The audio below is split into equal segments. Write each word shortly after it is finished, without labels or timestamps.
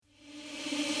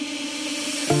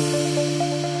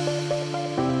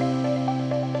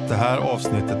Det här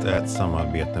avsnittet är ett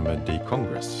samarbete med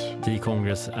D-Congress.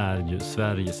 D-Congress är ju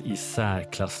Sveriges i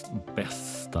särklass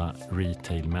bästa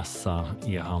retailmässa,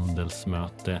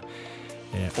 e-handelsmöte.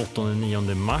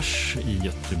 8-9 mars i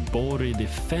Göteborg. Det är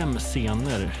 5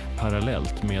 scener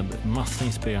parallellt med massa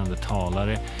inspirerande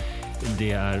talare.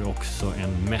 Det är också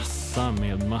en mässa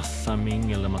med massa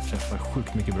mingel där man träffar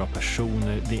sjukt mycket bra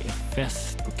personer. Det är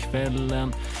fest på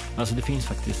kvällen. Alltså det finns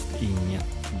faktiskt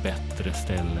inget bättre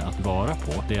ställe att vara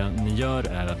på. Det ni gör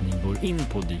är att ni går in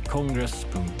på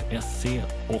dcongress.se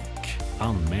och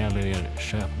anmäler er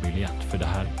köpbiljett. För det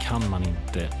här kan man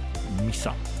inte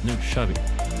missa. Nu kör vi!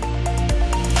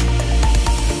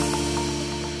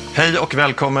 Hej och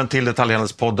välkommen till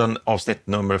Detaljhandelspodden avsnitt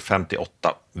nummer 58.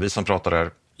 Vi som pratar är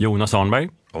Jonas Arnberg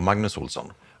och Magnus Olsson.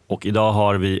 Och idag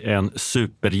har vi en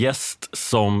supergäst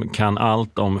som kan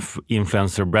allt om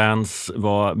influencer brands,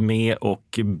 var med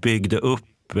och byggde upp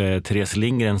Therese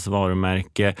Lindgrens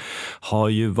varumärke, har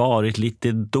ju varit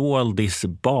lite doldis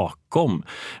bakom,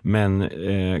 men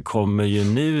kommer ju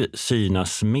nu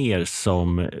synas mer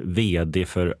som vd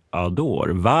för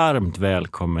Adore. Varmt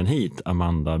välkommen hit,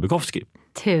 Amanda Bukowski.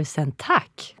 Tusen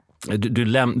tack!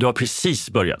 Du har precis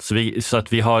börjat, så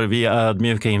att vi är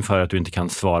ödmjuka inför att du inte kan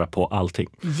svara på allting.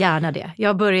 Gärna det.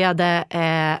 Jag började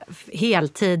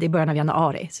heltid i början av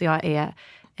januari, så jag är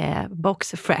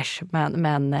box fresh,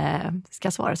 men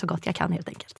ska svara så gott jag kan helt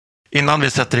enkelt. Innan vi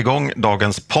sätter igång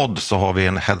dagens podd så har vi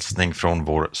en hälsning från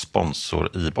vår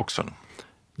sponsor iBoxen.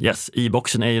 Yes,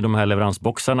 iBoxen är ju de här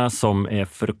leveransboxarna som är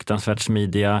fruktansvärt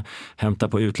smidiga. Hämta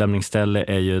på utlämningsställe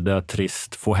är ju det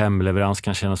trist. Få hemleverans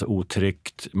kan kännas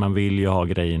otryggt. Man vill ju ha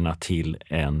grejerna till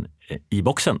en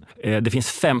iBoxen. Det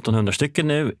finns 1500 stycken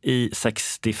nu i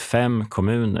 65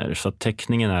 kommuner, så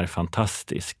täckningen är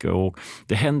fantastisk. Och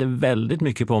det händer väldigt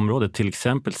mycket på området. Till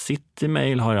exempel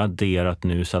Citymail har adderat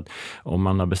nu, så att om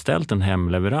man har beställt en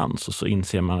hemleverans och så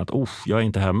inser man att jag är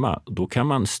inte hemma, då kan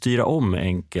man styra om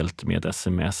enkelt med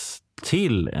sms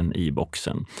till en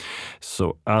iBoxen.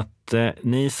 Så att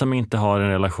ni som inte har en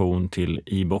relation till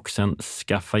iBoxen,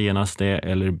 skaffa genast det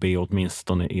eller be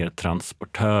åtminstone er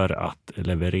transportör att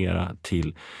leverera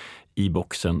till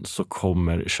iBoxen, så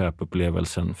kommer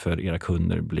köpupplevelsen för era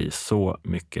kunder bli så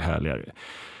mycket härligare.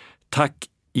 Tack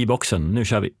iBoxen, nu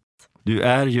kör vi! Du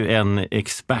är ju en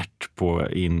expert på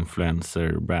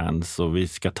influencer brands och vi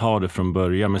ska ta det från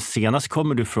början. Men senast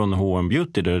kommer du från H&M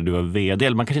Beauty där du var vd.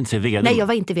 Eller man kanske inte säger vd. Nej, jag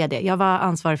var inte vd. Jag var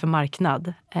ansvarig för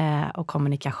marknad och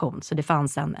kommunikation. Så det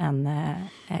fanns en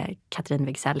Katrin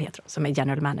Wigsell heter hon, som är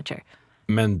general manager.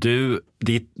 Men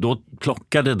då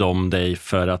plockade de dig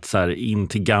för att så här, in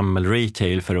till gammal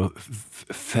retail för att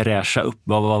fräscha upp.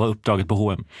 Vad var uppdraget på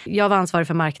H&M? Jag var ansvarig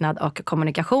för marknad och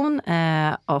kommunikation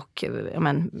och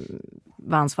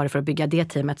var ansvarig för att bygga det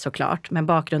teamet såklart. Men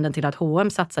bakgrunden till att H&M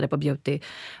satsade på beauty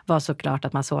var såklart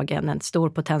att man såg en stor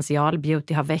potential.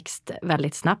 Beauty har växt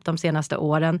väldigt snabbt de senaste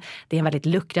åren. Det är en väldigt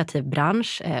lukrativ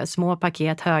bransch. Små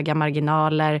paket, höga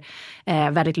marginaler,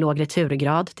 väldigt låg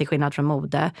returgrad till skillnad från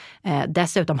mode.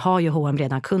 Dessutom har ju H&M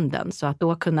redan kunden, så att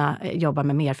då kunna jobba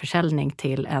med mer försäljning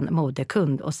till en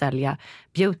modekund och sälja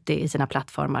beauty i sina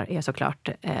plattformar är såklart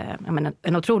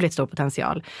en otroligt stor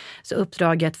potential. Så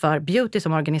uppdraget för beauty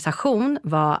som organisation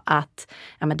var att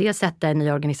dels sätta en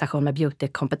ny organisation med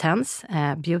beautykompetens.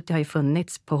 Beauty har ju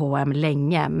funnits på H&M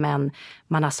länge, men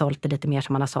man har sålt det lite mer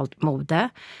som man har sålt mode.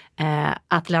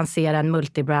 Att lansera en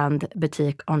multibrand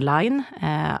butik online.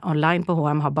 Online på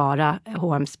H&M har bara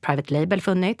H&M's private label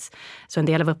funnits. Så en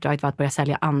del av uppdraget var att börja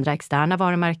sälja andra externa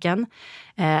varumärken.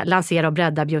 Lansera och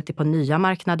bredda beauty på nya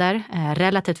marknader.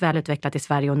 Relativt välutvecklat i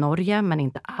Sverige och Norge, men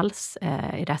inte alls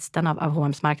i resten av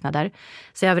H&M's marknader.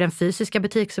 Se över den fysiska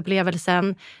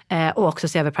butiksupplevelsen och också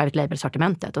se över private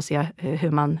label-sortimentet och se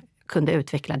hur man kunde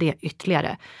utveckla det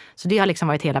ytterligare. Så det har liksom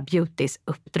varit hela Beautys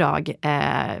uppdrag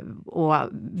och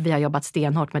vi har jobbat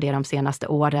stenhårt med det de senaste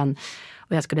åren.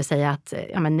 Och jag skulle säga att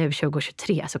nu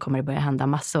 2023 så kommer det börja hända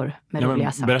massor med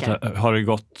roliga saker. Berätta, har det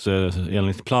gått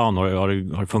enligt plan och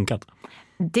har det funkat?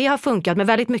 Det har funkat, men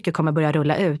väldigt mycket kommer börja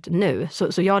rulla ut nu.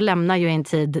 Så jag lämnar ju en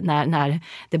tid när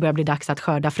det börjar bli dags att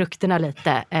skörda frukterna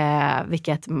lite.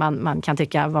 Vilket man kan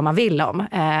tycka vad man vill om.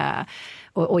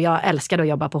 Och jag älskade att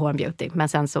jobba på H&M Beauty. Men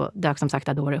sen så dök som sagt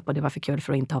Adore upp och det var för kul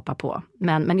för att inte hoppa på.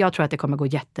 Men jag tror att det kommer gå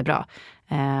jättebra.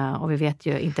 Och vi vet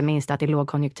ju inte minst att i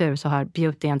lågkonjunktur så har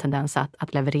beauty en tendens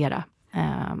att leverera.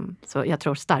 Så jag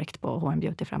tror starkt på H&M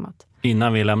Beauty framåt.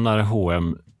 Innan vi lämnar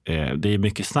H&M, det är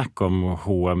mycket snack om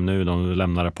H&M nu. De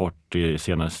lämnar rapport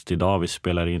senast idag. Vi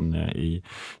spelar in i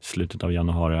slutet av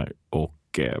januari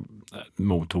och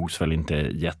mottogs väl inte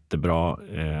jättebra.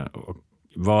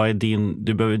 Vad är din,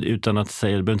 du behöver, utan att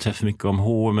säga, du behöver inte säga för mycket om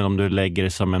H&M, men om du lägger det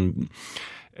som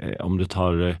Om du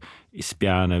tar i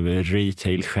spjärn över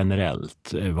retail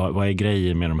generellt, vad är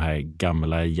grejen med de här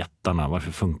gamla jättarna?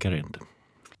 Varför funkar det inte?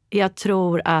 Jag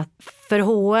tror att för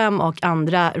H&M och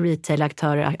andra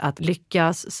retailaktörer att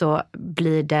lyckas så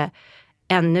blir det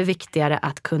ännu viktigare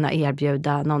att kunna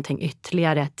erbjuda någonting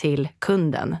ytterligare till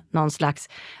kunden. Någon slags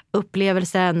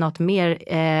upplevelse, något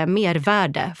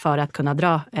mervärde för att kunna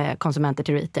dra konsumenter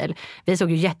till retail. Vi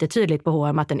såg ju jättetydligt på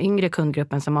H&M att den yngre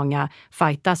kundgruppen som många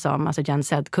fightas om, alltså Gen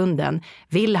Z-kunden,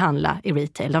 vill handla i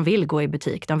retail. De vill gå i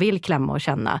butik, de vill klämma och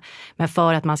känna. Men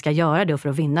för att man ska göra det och för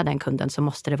att vinna den kunden så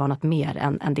måste det vara något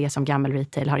mer än det som gammal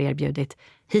retail har erbjudit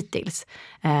hittills.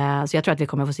 Så jag tror att vi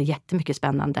kommer att få se jättemycket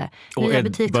spännande nya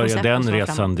butikskoncept. Börjar den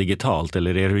resan digitalt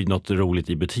eller är det något roligt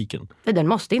i butiken? Den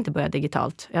måste inte börja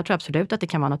digitalt. Jag tror absolut att det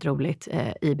kan vara något roligt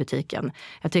i butiken.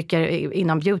 Jag tycker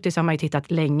inom beauty så har man ju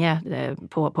tittat länge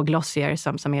på Glossier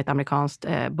som är ett amerikanskt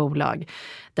bolag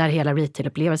där hela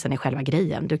retailupplevelsen är själva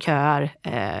grejen. Du köar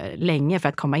länge för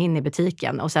att komma in i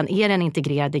butiken och sen är det en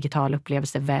integrerad digital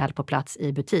upplevelse väl på plats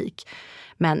i butik.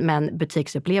 Men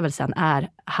butiksupplevelsen är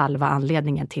halva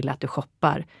anledningen till att du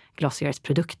shoppar Glossiers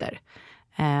produkter.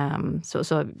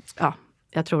 Så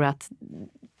jag tror att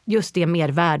just det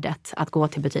mervärdet att gå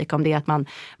till butik, om det är att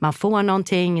man får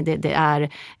någonting, det är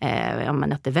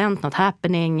ett event, något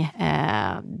happening,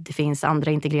 det finns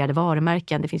andra integrerade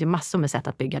varumärken, det finns ju massor med sätt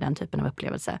att bygga den typen av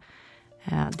upplevelse.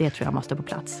 Det tror jag måste på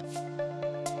plats.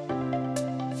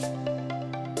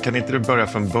 Kan inte du börja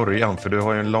från början, för du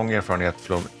har ju en lång erfarenhet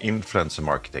från influencer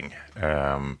marketing.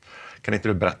 Kan inte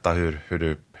du berätta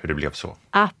hur det blev så?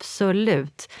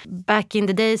 Absolut. Back in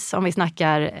the days, om vi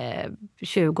snackar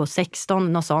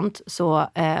 2016 och sånt, så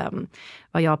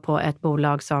var jag på ett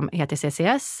bolag som heter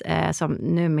CCS, som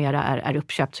numera är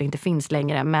uppköpt så inte finns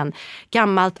längre, men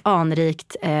gammalt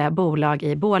anrikt bolag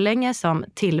i Borlänge som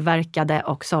tillverkade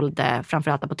och sålde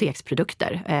framförallt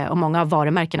apoteksprodukter. Och många av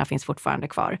varumärkena finns fortfarande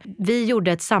kvar. Vi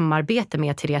gjorde ett samarbete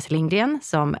med Therese Lindgren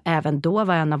som även då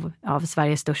var en av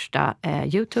Sveriges största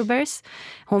YouTubers.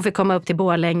 Hon fick komma upp till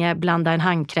Borlänge, blanda en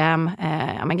handkräm,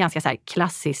 en ganska så här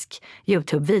klassisk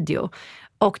YouTube-video.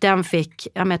 Och den fick,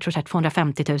 jag tror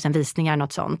 250 000 visningar,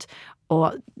 något sånt.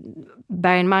 Och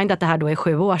bear in mind att det här då är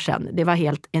 7 år sedan. Det var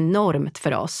helt enormt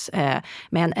för oss.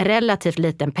 Med en relativt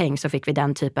liten peng så fick vi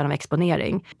den typen av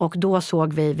exponering. Och då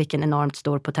såg vi vilken enormt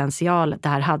stor potential det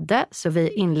här hade. Så vi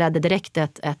inledde direkt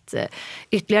ett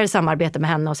ytterligare samarbete med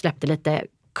henne och släppte lite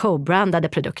co-brandade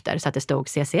produkter så att det stod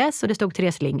CCS och det stod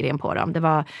Therese Lindgren på dem. Det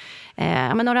var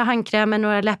några handkrämer,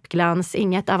 några läppglans,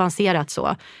 inget avancerat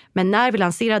så. Men när vi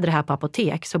lanserade det här på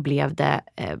apotek så blev det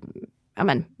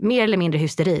mer eller mindre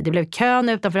hysteri. Det blev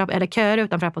köer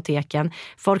utanför apoteken.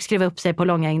 Folk skrev upp sig på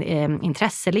långa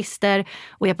intresselistor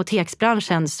och i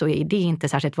apoteksbranschen så är det inte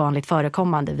särskilt vanligt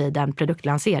förekommande vid en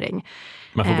produktlansering.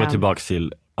 Man får gå tillbaka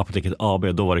till Apoteket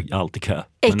AB, då var det alltid kö.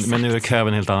 Men nu är kö av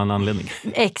en helt annan anledning.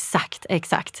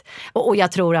 Exakt. Och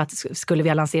jag tror att skulle vi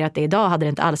ha lanserat det idag hade det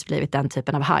inte alls blivit den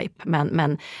typen av hype.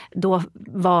 Men då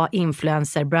var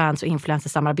influencer brands och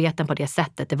influencersamarbeten på det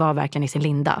sättet, det var verkligen i sin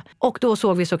linda. Och då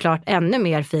såg vi såklart ännu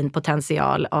mer fin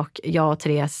potential och jag och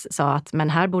Therese sa att men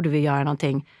här borde vi göra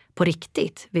någonting på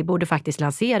riktigt. Vi borde faktiskt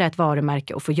lansera ett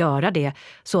varumärke och få göra det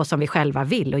så som vi själva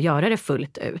vill och göra det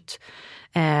fullt ut.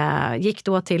 Gick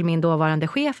då till min dåvarande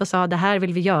chef och sa det här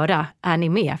vill vi göra, är ni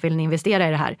med? Vill ni investera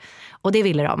i det här? Och det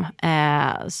ville de.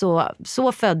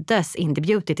 Så föddes Indie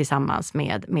Beauty tillsammans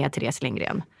med Therese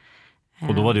Lindgren.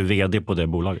 Och då var du vd på det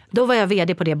bolaget? Då var jag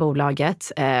vd på det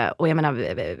bolaget och jag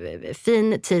menar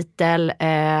fin titel.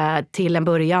 Till en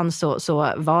början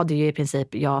så var det ju i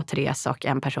princip jag, Therese och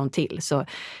en person till. Så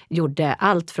gjorde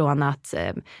allt från att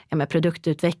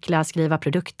produktutveckla, skriva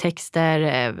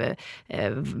produkttexter,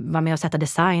 vara med och sätta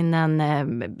designen,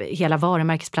 hela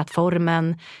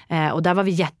varumärkesplattformen. Och där var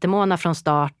vi jättemåna från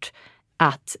start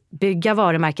att bygga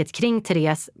varumärket kring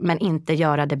Therese men inte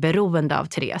göra det beroende av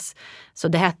Therese. Så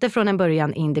det hette från en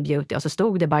början Indie Beauty och så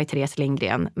stod det by Therese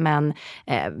Lindgren. Men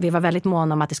vi var väldigt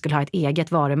måna om att det skulle ha ett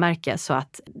eget varumärke så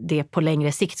att det på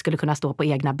längre sikt skulle kunna stå på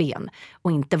egna ben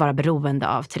och inte vara beroende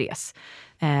av Therese.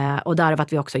 Och därav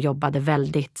att vi också jobbade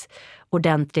väldigt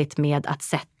ordentligt med att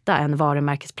sätta en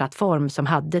varumärkesplattform som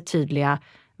hade tydliga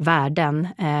värden.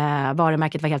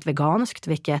 Varumärket var helt veganskt,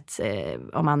 vilket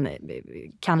om man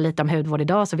kan lite om hudvård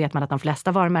idag så vet man att de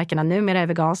flesta varumärkena numera är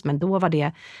veganskt, men då var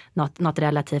det något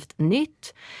relativt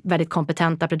nytt. Väldigt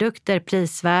kompetenta produkter,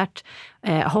 prisvärt,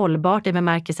 hållbart i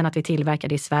bemärkelsen att vi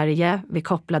tillverkade i Sverige. Vi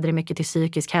kopplade det mycket till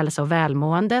psykisk hälsa och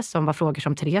välmående som var frågor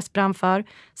som Therese brann för.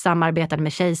 Samarbetade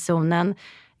med Tjejzonen.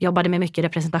 jobbade med mycket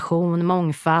representation,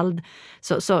 mångfald.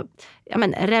 Så ja,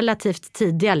 men relativt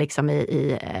tidiga liksom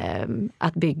i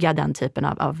att bygga den typen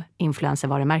av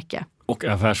influencervarumärke. Och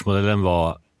affärsmodellen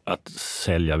var att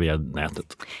sälja via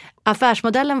nätet?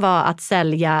 Affärsmodellen var att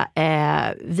sälja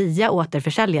via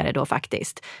återförsäljare då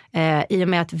faktiskt. I och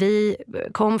med att vi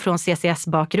kom från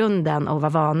CCS-bakgrunden och var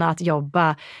vana att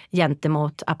jobba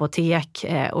gentemot apotek,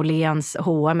 Åhléns,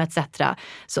 H&M etc.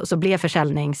 Så blev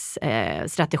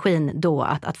försäljningsstrategin då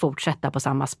att fortsätta på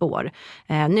samma spår.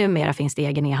 Numera finns det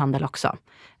egen e-handel också.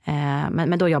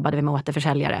 Men då jobbade vi med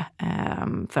återförsäljare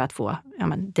för att få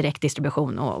direkt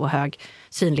distribution och hög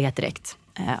synlighet direkt.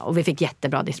 Och vi fick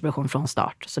jättebra distribution från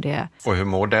start. Och hur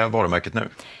mår det varumärket nu?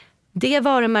 Det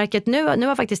varumärket nu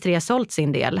har faktiskt Therese sålt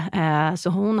sin del. Så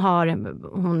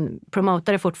hon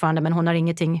promotar det fortfarande, men hon har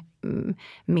ingenting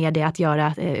med det att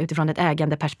göra utifrån ett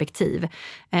ägandeperspektiv.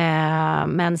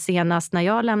 Men senast när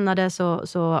jag lämnade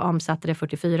så omsatte det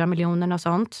 44 miljoner och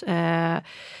sånt.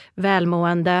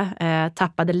 Välmående,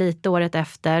 tappade lite året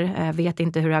efter, vet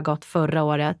inte hur det har gått förra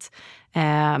året.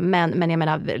 Men jag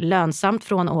menar lönsamt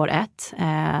från år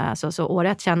 1. Så år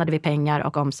 1 tjänade vi pengar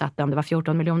och omsatte om det var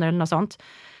 14 miljoner eller något sånt.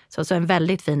 Så en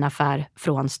väldigt fin affär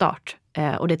från start.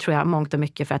 Och det tror jag mångt och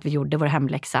mycket för att vi gjorde vår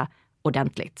hemläxa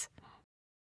ordentligt.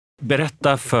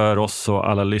 Berätta för oss och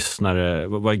alla lyssnare,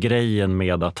 vad är grejen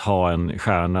med att ha en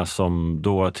stjärna som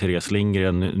då Therese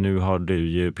Lindgren? Nu har du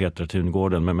ju Petra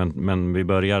Tungården, men vi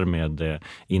börjar med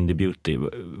Indie Beauty.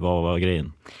 Vad var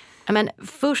grejen? Men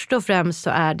först och främst så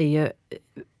är det ju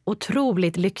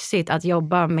otroligt lyxigt att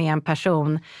jobba med en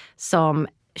person som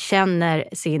känner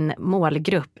sin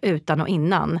målgrupp utan och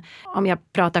innan. Om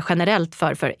jag pratar generellt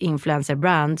för influencer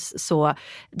brands, så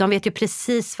de vet ju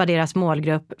precis vad deras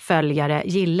målgrupp följare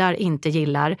gillar, inte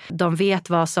gillar. De vet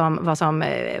vad som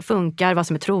funkar, vad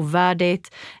som är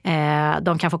trovärdigt.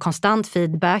 De kan få konstant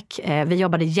feedback. Vi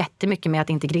jobbade jättemycket med att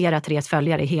integrera Therese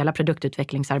följare i hela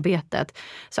produktutvecklingsarbetet.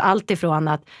 Så allt ifrån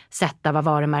att sätta vad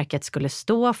varumärket skulle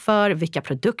stå för, vilka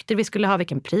produkter vi skulle ha,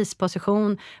 vilken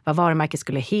prisposition, vad varumärket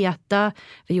skulle heta.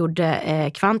 Vi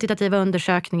gjorde kvantitativa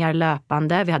undersökningar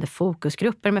löpande. Vi hade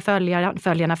fokusgrupper med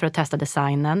följarna för att testa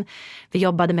designen. Vi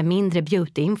jobbade med mindre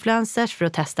beauty-influencers för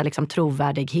att testa liksom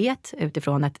trovärdighet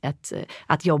utifrån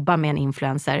att jobba med en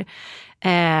influencer.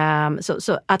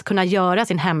 Så att kunna göra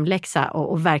sin hemläxa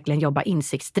och verkligen jobba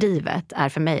insiktsdrivet är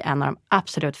för mig en av de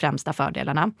absolut främsta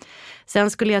fördelarna. Sen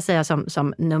skulle jag säga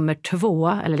som nummer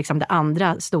 2, eller liksom det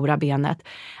andra stora benet,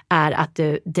 är att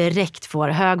du direkt får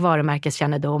hög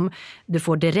varumärkeskännedom. Du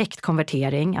får direkt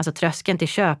konvertering. Alltså tröskeln till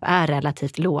köp är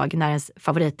relativt låg när ens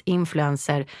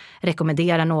favoritinfluencer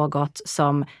rekommenderar något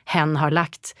som hen har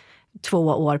lagt 2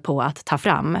 år på att ta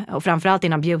fram. Och framförallt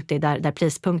inom beauty där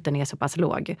prispunkten är så pass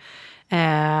låg.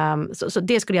 Så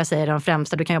det skulle jag säga är de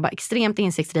främsta. Du kan jobba extremt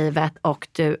insiktsdrivet och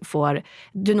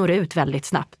du når ut väldigt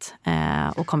snabbt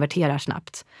och konverterar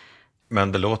snabbt.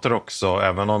 Men det låter också,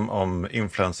 även om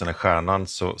influencern är stjärnan,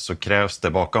 så krävs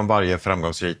det bakom varje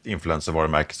framgångsrikt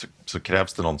influencervarumärke så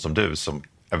krävs det någon som du som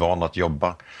är van att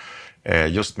jobba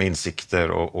just med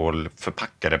insikter och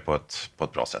förpacka det på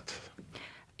ett bra sätt.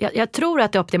 Jag tror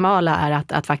att det optimala är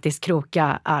att faktiskt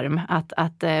kroka arm.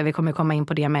 Att vi kommer komma in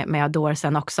på det med Adore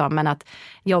sen också. Men att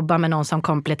jobba med någon som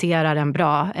kompletterar en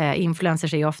bra.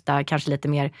 Influencers är ju ofta kanske lite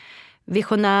mer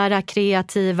visionära,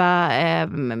 kreativa,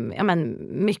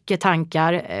 mycket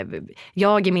tankar.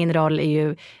 Jag i min roll är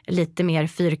ju lite mer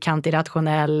fyrkantig,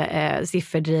 rationell,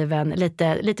 sifferdriven,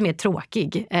 lite mer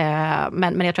tråkig.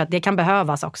 Men jag tror att det kan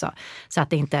behövas också så att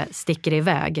det inte sticker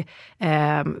iväg.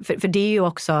 För det är ju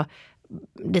också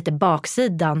lite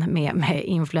baksidan med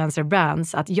influencer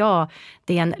brands, att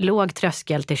det är en låg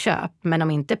tröskel till köp, men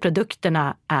om inte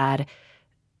produkterna är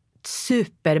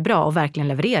superbra och verkligen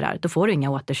levererar, då får du inga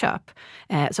återköp.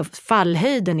 Så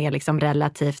fallhöjden är liksom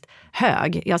relativt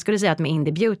hög. Jag skulle säga att med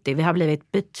Indie Beauty, vi har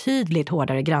blivit betydligt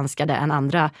hårdare granskade än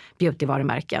andra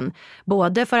beautyvarumärken.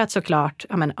 Både för att såklart,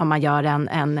 om man gör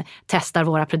testar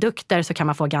våra produkter så kan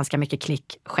man få ganska mycket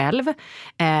klick själv.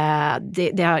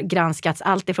 Det har granskats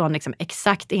allt ifrån liksom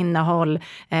exakt innehåll,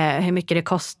 hur mycket det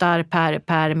kostar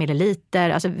per milliliter.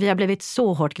 Alltså vi har blivit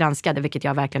så hårt granskade, vilket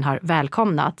jag verkligen har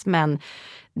välkomnat. Men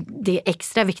det är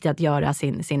extra viktigt att göra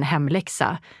sin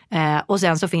hemläxa. Och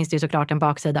sen så finns det ju såklart en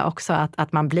baksida också,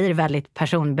 att man blir väldigt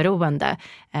personberoende.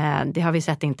 Det har vi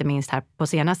sett inte minst här på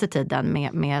senaste tiden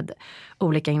med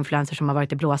olika influencers som har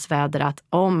varit i blåsväder, att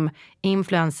om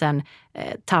influencern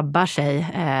tabbar sig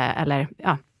eller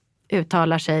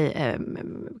uttalar sig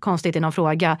konstigt i någon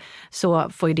fråga, så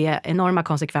får ju det enorma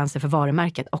konsekvenser för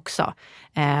varumärket också.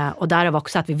 Och därav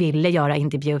också att vi ville göra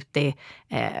Indie Beauty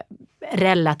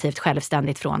relativt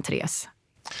självständigt från Therese.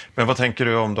 Men vad tänker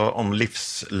du om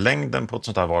livslängden på ett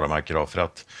sånt här varumärke då? För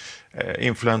att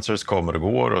influencers kommer och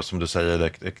går och som du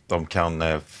säger, de kan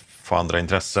få andra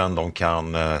intressen, de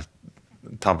kan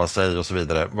tabba sig och så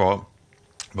vidare.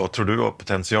 Vad tror du om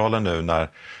potentialen nu när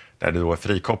det då är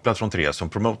frikopplat från Therese? Hon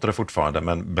promotar det fortfarande,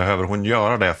 men behöver hon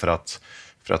göra det för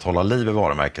att hålla liv i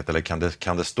varumärket eller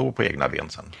kan det stå på egna ben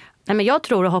sen? Nej, men jag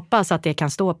tror och hoppas att det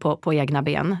kan stå på egna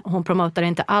ben. Hon promotar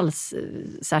inte alls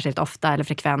särskilt ofta eller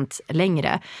frekvent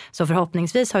längre. Så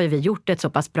förhoppningsvis har ju vi gjort ett så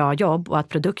pass bra jobb och att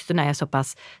produkterna är så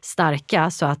pass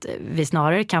starka så att vi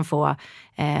snarare kan få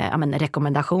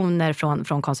rekommendationer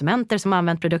från konsumenter som har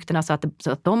använt produkterna så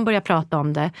att de börjar prata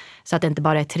om det. Så att det inte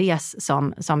bara är Therese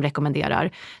som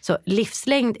rekommenderar. Så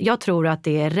livslängd, jag tror att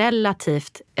det är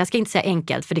relativt, jag ska inte säga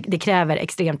enkelt för det kräver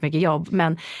extremt mycket jobb.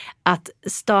 Men att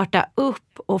starta upp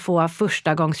och få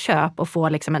förstagångsköp och få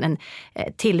liksom en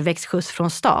tillväxtskjuts från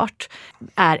start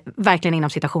är verkligen inom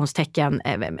citationstecken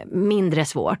mindre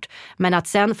svårt. Men att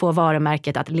sen få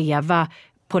varumärket att leva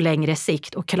på längre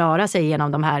sikt och klara sig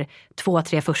genom de här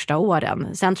 2-3 första åren.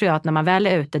 Sen tror jag att när man väl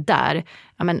är ute där,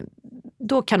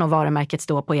 då kan nog varumärket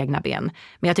stå på egna ben.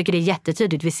 Men jag tycker det är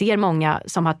jättetydligt. Vi ser många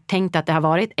som har tänkt att det har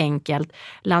varit enkelt,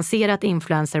 lanserat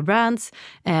influencer brands,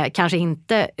 kanske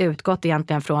inte utgått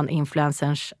egentligen från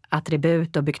influencers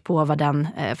attribut och byggt på vad den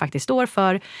faktiskt står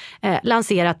för.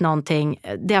 Lanserat någonting,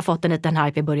 det har fått en liten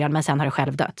hype i början men sen har det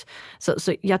själv dött.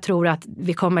 Så jag tror att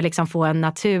vi kommer liksom få en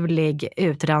naturlig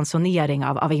utransonering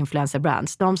av influencer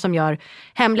brands. De som gör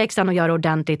hemläxan och gör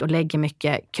ordentligt och lägger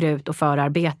mycket krut och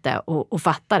förarbete och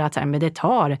fattar att men det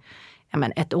tar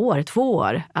 1 år, 2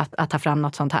 år att ta fram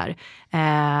något sånt här.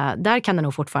 Där kan det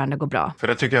nog fortfarande gå bra. För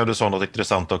det tycker jag du sa något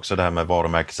intressant också, det här med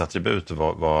varumärkesattribut,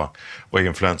 vad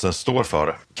influensen står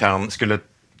för. Skulle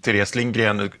Therese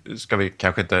Lindgren, nu ska vi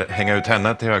kanske inte hänga ut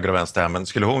henne till höger och vänster, men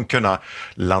skulle hon kunna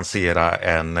lansera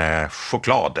en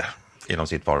choklad inom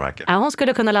sitt varumärke? Ja, hon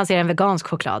skulle kunna lansera en vegansk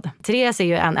choklad. Therese är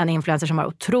ju en influencer som har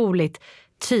otroligt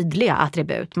tydliga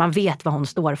attribut. Man vet vad hon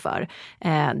står för.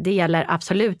 Det gäller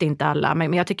absolut inte alla.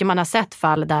 Men jag tycker man har sett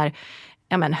fall där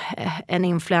en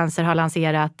influencer har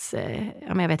lanserat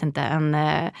jag vet inte, en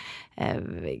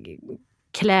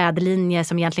klädlinje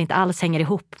som egentligen inte alls hänger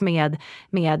ihop med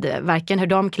varken hur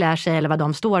de klär sig eller vad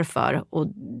de står för. Och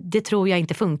det tror jag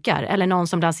inte funkar. Eller någon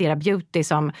som lanserar beauty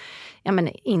som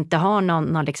inte har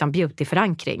någon liksom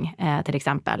beautyförankring till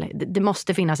exempel. Det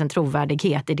måste finnas en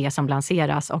trovärdighet i det som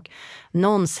lanseras och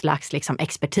någon slags liksom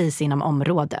expertis inom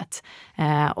området.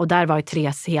 Och där var ju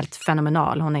Therese helt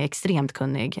fenomenal. Hon är extremt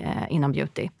kunnig inom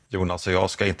beauty. Jonas och jag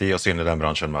ska inte ge oss in i den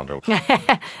branschen med andra ord.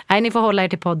 Nej, ni får hålla er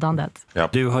till poddandet. Ja.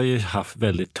 Du har ju haft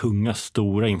väldigt tunga,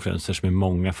 stora influencers med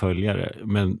många följare.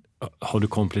 Men har du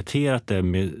kompletterat det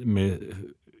med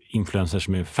influencers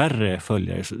med färre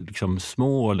följare, liksom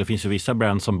små? Det finns ju vissa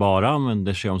brands som bara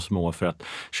använder sig om små för att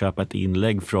köpa ett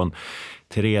inlägg från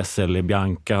Therese eller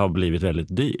Bianca har blivit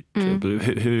väldigt dyrt.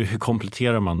 Hur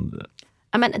kompletterar man det?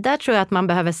 Ja, men där tror jag att man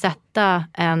behöver sätta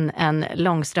en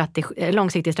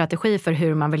långsiktig strategi för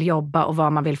hur man vill jobba och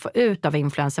vad man vill få ut av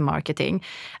influencer marketing.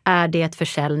 Är det ett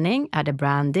försäljning? Är det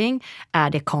branding? Är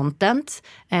det content?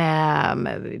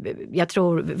 Jag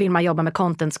tror, vill man jobba med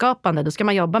contentskapande, då ska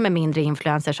man jobba med mindre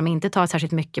influencers som inte tar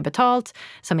särskilt mycket betalt,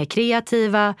 som är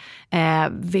kreativa.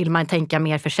 Vill man tänka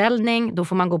mer försäljning, då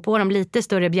får man gå på de lite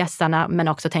större bjässarna men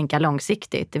också tänka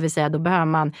långsiktigt. Det vill säga, då behöver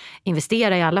man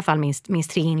investera i alla fall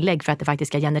minst 3 inlägg för att det faktiskt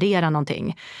ska generera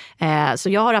någonting. Så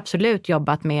jag har absolut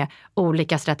jobbat med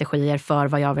olika strategier för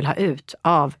vad jag vill ha ut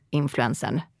av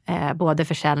influencern. Både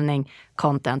försäljning,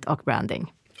 content och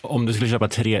branding. Om du skulle köpa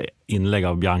 3 inlägg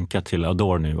av Bianca till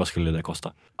Adore nu, vad skulle det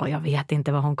kosta? Och jag vet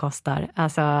inte vad hon kostar.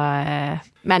 Alltså,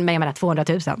 men jag menar 200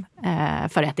 000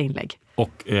 för ett inlägg.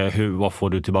 Och vad får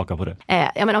du tillbaka på det?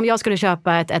 Om jag skulle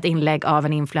köpa ett inlägg av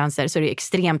en influencer så är det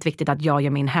extremt viktigt att jag gör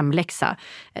min hemläxa.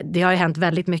 Det har ju hänt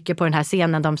väldigt mycket på den här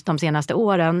scenen de senaste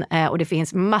åren och det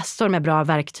finns massor med bra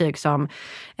verktyg som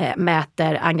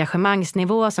mäter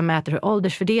engagemangsnivå, som mäter hur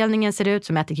åldersfördelningen ser ut,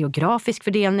 som mäter geografisk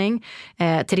fördelning.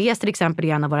 Therese till exempel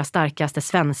är en av våra starkaste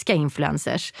svenska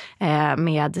influencers.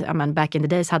 Back in the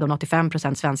days hade hon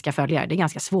 85% svenska följare. Det är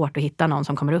ganska svårt att hitta någon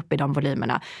som kommer upp i de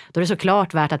volymerna. Då är det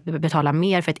såklart värt att betala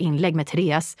mer för ett inlägg med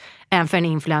Therese än för en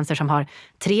influencer som har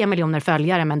 3 miljoner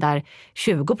följare men där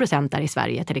 20% är i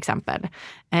Sverige till exempel.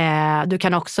 Du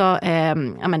kan också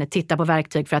titta på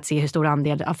verktyg för att se hur stor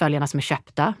andel av följarna som är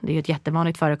köpta. Det är ju ett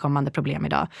jättevanligt förekommande problem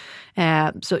idag.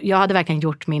 Så jag hade verkligen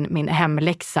gjort min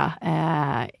hemläxa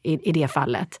i det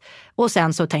fallet. Och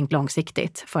sen så tänkt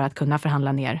långsiktigt för att kunna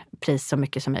förhandla ner pris så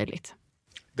mycket som möjligt.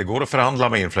 Det går att förhandla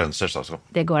med influencers alltså?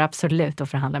 Det går absolut att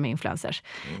förhandla med influencers.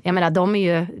 Jag menar,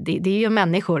 det är ju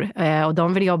människor och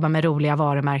de vill jobba med roliga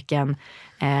varumärken.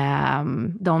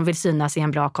 De vill synas i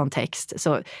en bra kontext.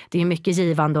 Så det är mycket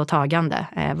givande och tagande.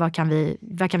 Vad kan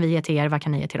vi ge till er? Vad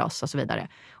kan ni ge till oss? Och så vidare.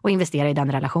 Och investera i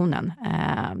den relationen.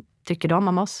 Tycker de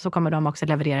om oss så kommer de också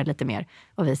leverera lite mer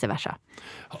och vice versa.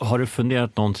 Har du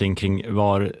funderat någonting kring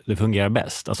var det fungerar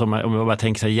bäst? Alltså om man bara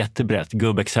tänker sig jättebrett,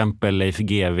 gubbexempel Leif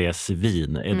GW:s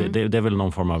vin. Det är väl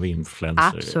någon form av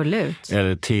influencer? Absolut.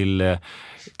 Eller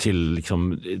till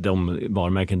liksom de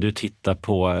varumärken du tittar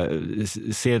på.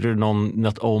 Ser du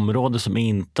något område som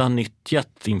inte har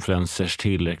nyttjat influencers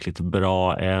tillräckligt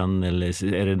bra än?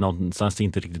 Eller är det någonstans det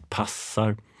inte riktigt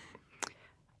passar?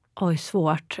 Oj,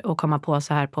 svårt att komma på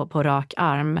så här på rak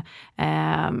arm.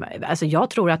 Alltså jag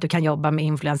tror att du kan jobba med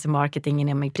influencer marketing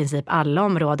inom i princip alla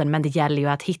områden, men det gäller ju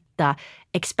att hitta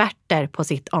experter på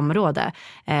sitt område.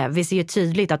 Vi ser ju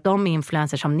tydligt att de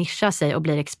influencers som nischar sig och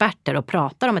blir experter och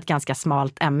pratar om ett ganska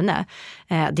smalt ämne,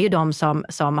 det är ju de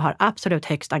som har absolut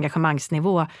högst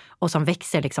engagemangsnivå och som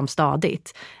växer liksom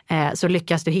stadigt. Så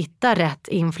lyckas du hitta rätt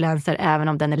influencer även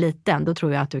om den är liten, då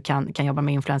tror jag att du kan jobba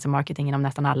med influencer marketing inom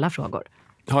nästan alla frågor.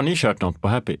 Har ni kört något på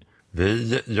Happy?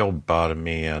 Vi jobbar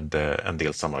med en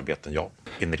del samarbeten, ja.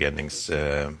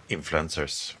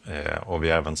 Inredningsinfluencers. Och vi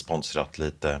har även sponsrat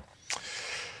lite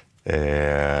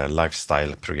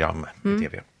lifestyle-program i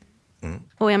tv.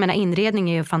 Och jag menar, inredning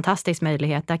är ju en fantastisk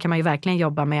möjlighet. Där kan man ju verkligen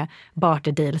jobba med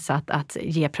barterdeals, att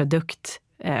ge produkt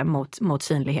mot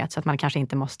synlighet så att man kanske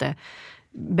inte måste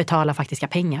betala faktiska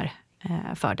pengar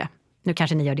för det. Nu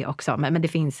kanske ni gör det också, men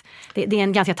det är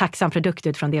en ganska tacksam produkt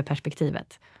utifrån det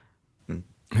perspektivet.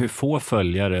 Hur få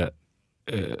följare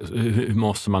hur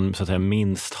måste man så att säga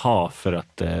minst ha för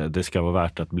att det ska vara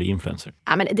värt att bli influencer?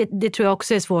 Ja, men det tror jag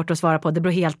också är svårt att svara på. Det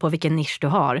beror helt på vilken nisch du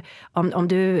har. Om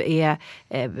du är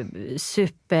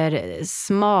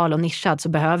supersmal och nischad så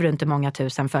behöver du inte många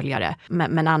tusen följare.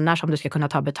 Men annars, om du ska kunna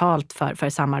ta betalt för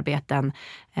samarbeten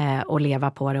och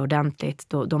leva på det ordentligt,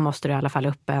 då måste du i alla fall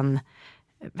upp en...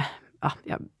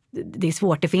 det är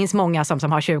svårt. Det finns många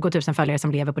som har 20 000 följare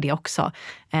som lever på det också.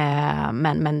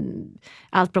 Men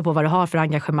allt beror på vad du har för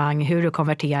engagemang, hur du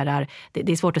konverterar.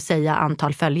 Det är svårt att säga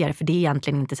antal följare, för det är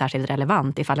egentligen inte särskilt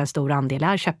relevant ifall en stor andel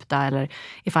är köpta eller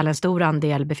ifall en stor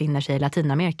andel befinner sig i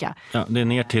Latinamerika. Ja, det är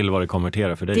ner till vad det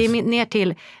konverterar för dig. Det är ner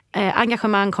till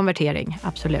engagemang, konvertering,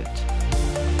 absolut.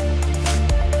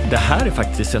 Det här är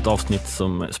faktiskt ett avsnitt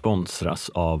som sponsras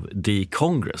av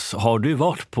D-Congress. Har du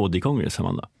varit på D-Congress,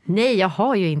 Amanda? Nej, jag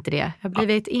har ju inte det. Jag har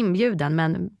blivit inbjuden,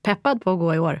 men peppad på att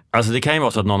gå i år. Alltså det kan ju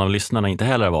vara så att någon av lyssnarna inte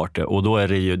heller har varit det. Och då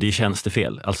är det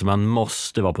tjänstefel. Alltså man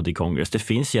måste vara på D-Congress. Det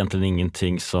finns egentligen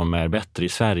ingenting som är bättre i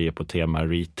Sverige på tema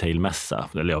retailmässa.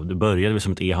 Eller ja, det började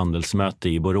som ett e-handelsmöte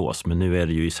i Borås, men nu är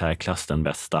det ju i särklass den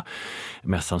bästa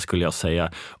mässan skulle jag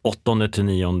säga.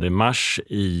 8-9 mars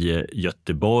i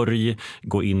Göteborg.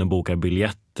 Gå in och boka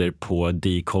biljetter på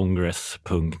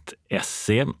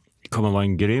dcongress.se. Det kommer vara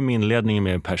en grym inledning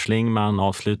med Per Schlingmann,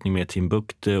 avslutning med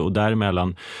Timbuktu och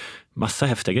däremellan massa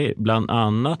häftiga grejer. Bland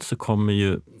annat så kommer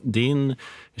ju din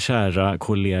kära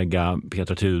kollega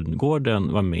Petra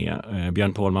Tungården vara med.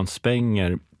 Björn Pålman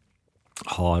Spenger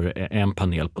har en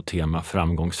panel på tema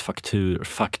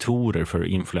framgångsfaktorer för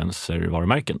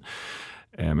influencervarumärken.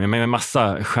 Med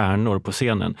massa stjärnor på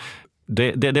scenen.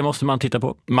 Det måste man titta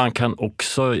på. Man kan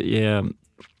också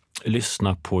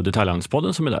lyssna på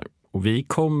Detaljhandelspodden som är där. Och vi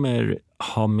kommer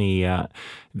ha med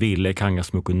Ville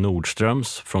Kangasmuku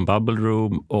Nordströms från Bubble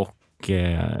Room och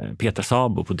Peter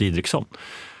Sabo på Didriksson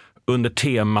under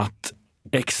temat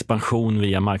expansion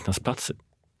via marknadsplatser.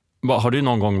 Har du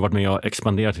någon gång varit med och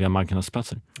expanderat via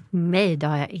marknadsplatser? Nej, det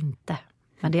har jag inte.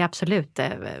 Men det är absolut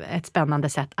ett spännande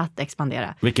sätt att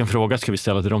expandera. Vilken fråga ska vi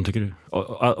ställa till dem, tycker du?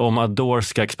 Om Adore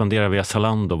ska expandera via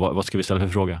Zalando, vad ska vi ställa för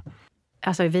fråga?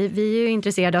 Alltså, vi är ju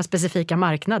intresserade av specifika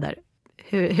marknader.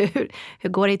 Hur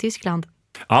går det i Tyskland?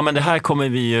 Ja, men det här kommer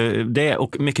vi, det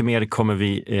och mycket mer kommer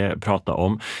vi prata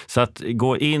om. Så att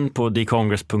gå in på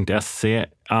dcongress.se,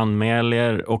 anmäl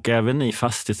er, och även ni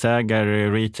fastighetsägare,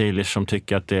 retailers som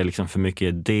tycker att det är liksom för mycket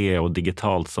idé och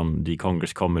digitalt som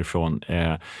D-Congress kommer ifrån.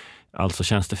 Alltså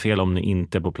känns det fel om ni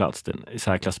inte är på plats. Den är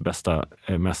särklass bästa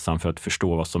mässan för att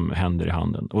förstå vad som händer i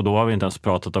handeln. Och då har vi inte ens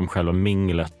pratat om själva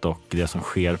minglet och det som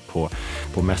sker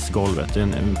på mässgolvet. Det är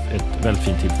ett väldigt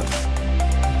fint tillfälle.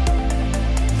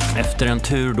 Efter en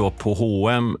tur då på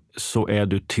H&M så är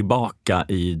du tillbaka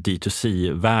i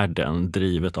D2C-världen,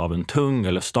 drivet av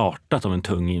startat av en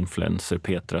tung influencer,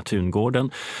 Petra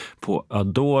Tungården på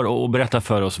Adore. Och berätta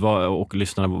för oss och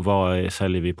lyssnarna, vad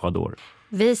säljer vi på Adore?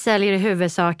 Vi säljer i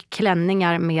huvudsak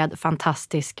klänningar med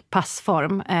fantastisk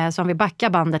passform. Så om vi backar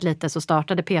bandet lite så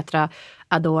startade Petra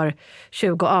Adore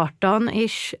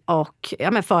 2018-ish och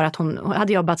för att hon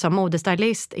hade jobbat som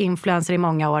modestylist, influencer i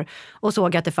många år och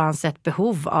såg att det fanns ett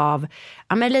behov av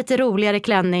lite roligare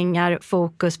klänningar,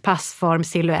 fokus, passform,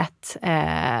 silhuett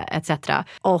etc.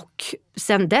 Och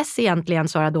sen dess egentligen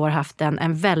så har Adore haft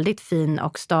en väldigt fin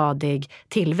och stadig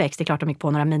tillväxt. Det är klart de gick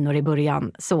på några minor i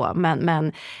början så,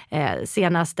 men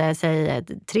senaste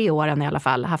 3 åren i alla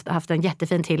fall haft en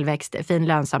jättefin tillväxt, fin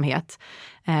lönsamhet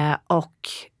och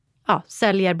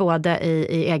säljer både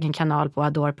i egen kanal på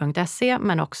adore.se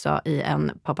men också i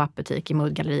en pop-up-butik i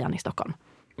Moodgallerian i Stockholm.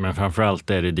 Men framförallt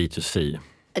är det D2C.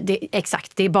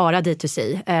 Exakt, det är bara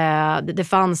D2C. Det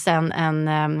fanns en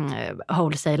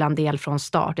wholesale-andel från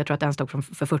start. Jag tror att den stod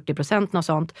för 40% något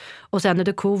sånt. Och sen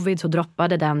under covid så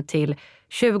droppade den till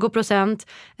 20%.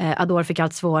 Adore fick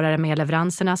allt svårare med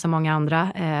leveranserna som många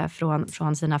andra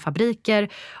från sina fabriker.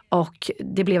 Och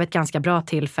det blev ett ganska bra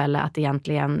tillfälle att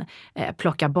egentligen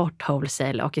plocka bort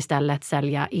wholesale och istället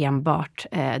sälja enbart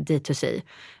D2C.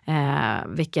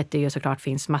 Vilket det ju såklart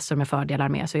finns massor med fördelar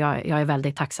med. Så jag är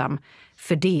väldigt tacksam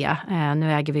för det.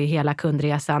 Nu äger vi hela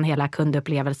kundresan, hela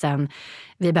kundupplevelsen.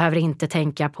 Vi behöver inte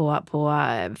tänka på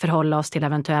förhålla oss till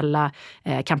eventuella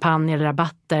kampanjer eller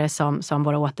rabatter som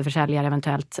våra återförsäljare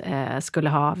eventuellt skulle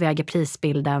ha. Vi äger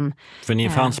prisbilden. För ni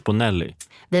fanns på Nelly?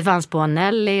 Vi fanns på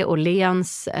Nelly och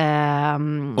Lens.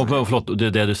 Och förlåt,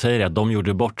 det du säger är att de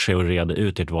gjorde bort sig och redde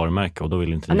ut ert varumärke och då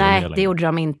vill inte ni Nej, det gjorde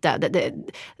de inte.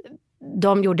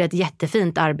 De gjorde ett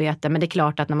jättefint arbete, men det är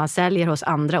klart att när man säljer hos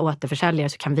andra återförsäljare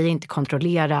så kan vi inte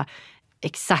kontrollera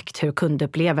exakt hur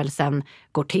kundupplevelsen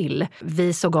går till.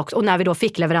 Vi såg också, och när vi då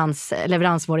fick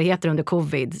leveranssvårigheter under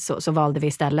covid så valde vi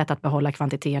istället att behålla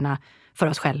kvantiteterna för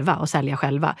oss själva och sälja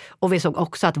själva. Och vi såg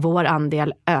också att vår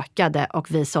andel ökade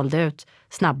och vi sålde ut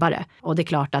snabbare. Och det är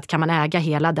klart att kan man äga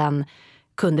hela den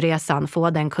kundresan, få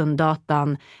den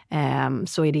kunddatan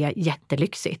så är det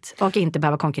jättelyxigt. Och inte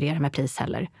behöva konkurrera med pris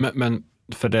heller. Men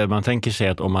för det man tänker sig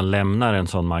att om man lämnar en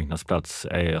sån marknadsplats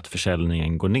är att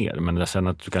försäljningen går ner. Men sen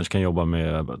att du kanske kan jobba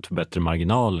med bättre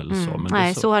marginal eller så. Men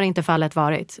nej, så har inte fallet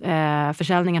varit.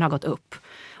 Försäljningen har gått upp.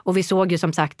 Och vi såg ju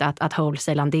som sagt att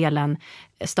wholesale-andelen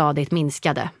stadigt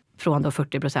minskade. Från då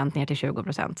 40% ner till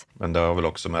 20%. Men det har väl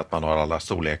också med att man har alla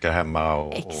storlekar hemma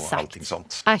och allting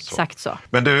sånt. Exakt så.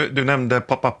 Men du nämnde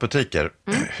pop-up-butiker.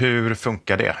 Hur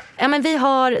funkar det? Ja, men vi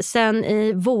har sen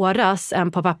i våras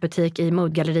en pop-up-butik i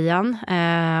Moodgallerian.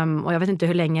 Och jag vet inte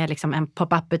hur länge liksom en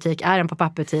pop-up-butik är en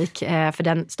pop-up-butik. För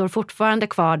den står fortfarande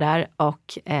kvar där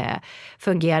och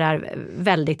fungerar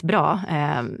väldigt bra.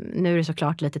 Nu är det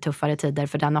såklart lite tuffare tider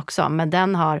för den också. Men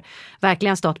den har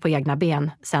verkligen stått på egna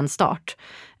ben sen start.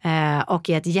 Och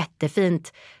är ett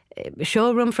jättefint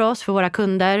showroom för oss, för våra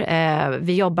kunder.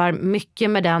 Vi jobbar mycket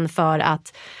med den för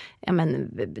att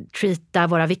treata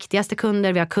våra viktigaste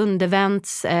kunder. Vi har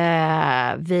kundevents.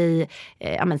 Vi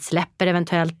släpper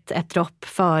eventuellt ett dropp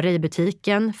före i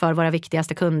butiken för våra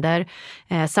viktigaste kunder.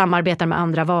 Samarbetar med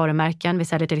andra varumärken. Vi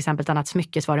säljer till exempel ett annat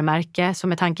smyckesvarumärke. Så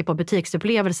med tanke på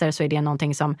butiksupplevelser så är det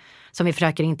någonting som vi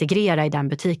försöker integrera i den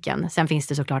butiken. Sen finns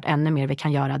det såklart ännu mer vi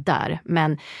kan göra där.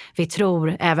 Men vi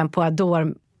tror även på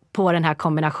Adore på den här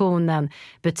kombinationen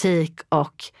butik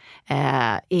och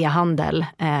e-handel.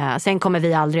 Sen kommer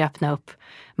vi aldrig öppna upp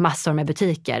massor med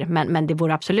butiker. Men det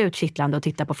vore absolut kittlande att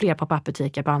titta på fler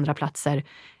pop-up-butiker på andra platser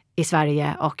i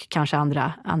Sverige och kanske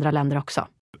andra länder också.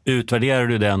 Utvärderar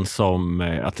du den som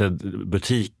att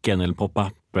butiken eller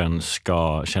pop-upen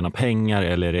ska tjäna pengar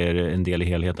eller är det en del i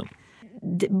helheten?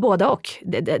 Både och.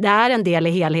 Det är en del i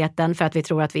helheten för att vi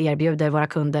tror att vi erbjuder våra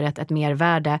kunder ett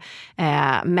mervärde.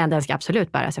 Men den ska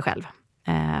absolut bära sig själv.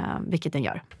 Vilket den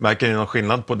gör. Märker ni någon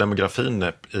skillnad på demografin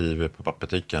i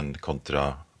pop-up-butiken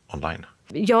kontra online?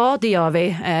 Ja, det gör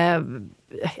vi.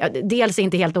 Dels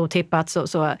inte helt otippat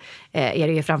så är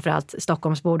det ju framförallt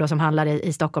Stockholmsbor som handlar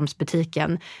i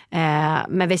Stockholmsbutiken.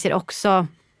 Men vi ser också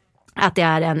att det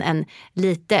är en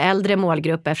lite äldre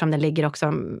målgrupp eftersom den ligger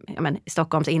också i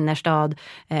Stockholms innerstad.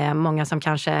 Många som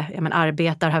kanske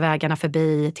arbetar, har vägarna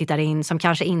förbi, tittar in, som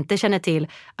kanske inte känner till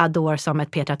Adore som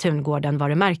ett Petra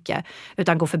Tungården-varumärke.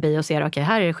 Utan går förbi och ser, okej,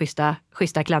 här är det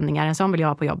schyssta klänningar, en sån vill jag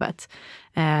ha på jobbet.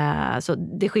 Så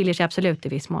det skiljer sig absolut i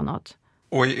viss mån åt.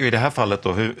 Och i det här fallet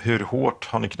då, hur hårt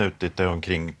har ni knutit det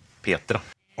omkring Petra?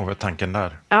 Och vad är tanken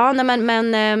där? Ja,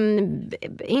 men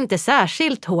inte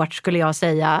särskilt hårt skulle jag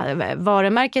säga.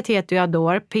 Varumärket heter ju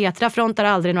Adore. Petra frontar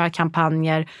aldrig några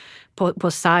kampanjer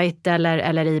på sajt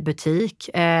eller i butik.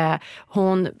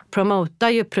 Hon promotar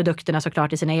ju produkterna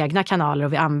såklart i sina egna kanaler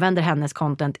och vi använder hennes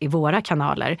content i våra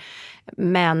kanaler.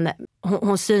 Men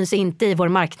hon syns inte i vår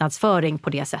marknadsföring på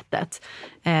det sättet.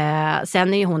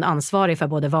 Sen är ju hon ansvarig för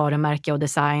både varumärke och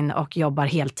design och jobbar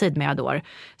heltid med Adore.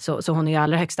 Så hon är i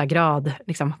allra högsta grad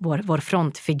liksom vår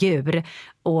frontfigur.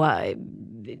 Och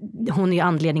hon är ju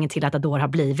anledningen till att Adore har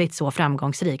blivit så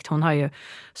framgångsrikt. Hon har ju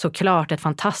såklart ett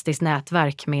fantastiskt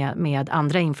nätverk med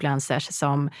andra influencers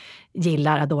som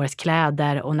gillar Adores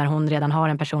kläder. Och när hon redan har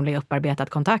en personlig upparbetad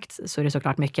kontakt så är det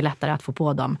såklart mycket lättare att få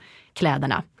på de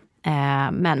kläderna.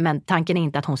 Men tanken är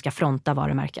inte att hon ska fronta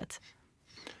varumärket.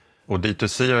 Och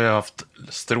D2C har ju haft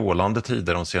strålande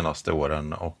tider de senaste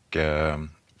åren och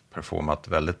performat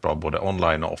väldigt bra både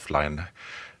online och offline.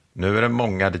 Nu är det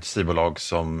många D2C-bolag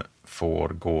som får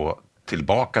gå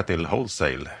tillbaka till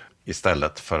wholesale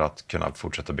istället för att kunna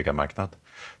fortsätta bygga marknad.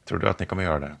 Tror du att ni kommer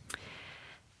göra det?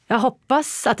 Jag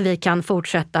hoppas att vi kan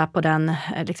fortsätta på den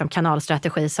liksom,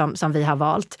 kanalstrategi som vi har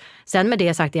valt. Sen med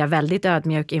det sagt är jag väldigt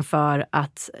ödmjuk inför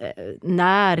att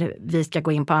när vi ska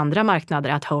gå in på andra marknader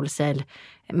att wholesale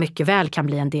mycket väl kan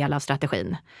bli en del av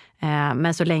strategin.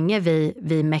 Men så länge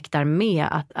vi mäktar med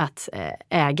att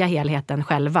äga helheten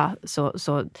själva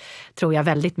så tror jag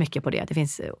väldigt mycket på det. Det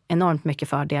finns enormt mycket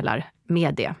fördelar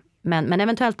med det. Men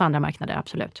eventuellt på andra marknader,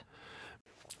 absolut.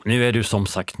 Nu är du som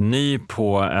sagt ny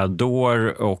på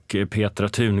Adore och Petra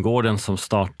Tungården som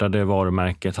startade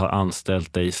varumärket har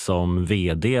anställt dig som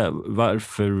vd.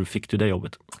 Varför fick du det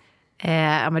jobbet?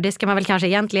 Men det ska man väl kanske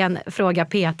egentligen fråga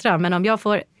Petra. Men om jag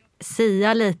får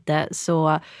sia lite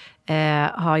så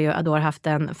har ju Adore haft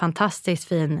en fantastiskt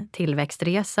fin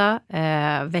tillväxtresa.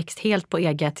 Växt helt på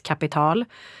eget kapital.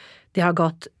 Det har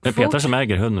gått Det är Petra som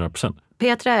äger 100%.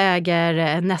 Petra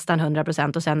äger nästan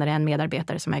 100% och sen är det en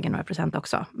medarbetare som äger några procent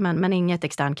också. Men inget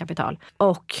extern kapital.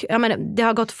 Och det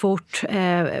har gått fort.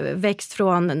 Växt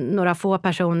från några få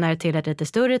personer till ett lite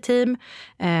större team.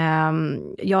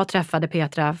 Jag träffade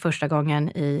Petra första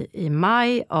gången i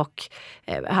maj och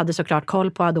hade såklart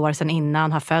koll på Adore sedan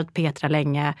innan. Har följt Petra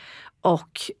länge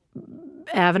och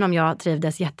även om jag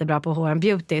trivdes jättebra på H&M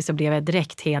Beauty så blev jag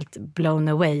direkt helt blown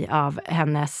away av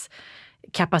hennes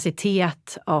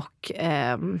kapacitet och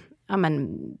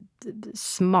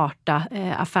smarta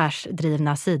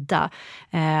affärsdrivna sida.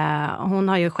 Hon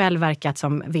har ju själv verkat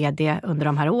som vd under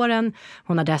de här åren.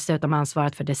 Hon har dessutom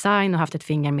ansvarat för design och haft ett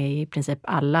finger med i princip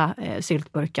alla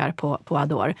syltburkar på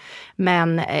Adore.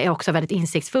 Men är också väldigt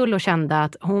insiktsfull och kände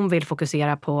att hon vill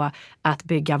fokusera på att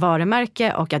bygga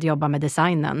varumärke och att jobba med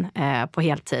designen på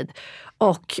heltid.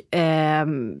 Och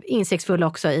insiktsfull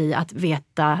också i att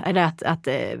veta, eller att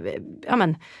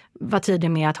vara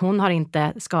tydlig med att hon har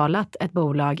inte skalat ett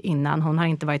bolag innan. Hon har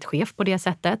inte varit chef på det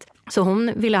sättet. Så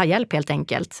hon ville ha hjälp helt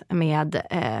enkelt med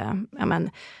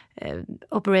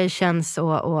operations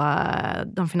och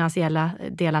de finansiella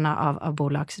delarna av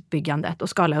bolagsbyggandet och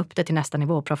skala upp det till nästa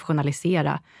nivå och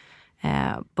professionalisera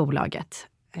bolaget.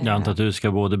 Jag antar att du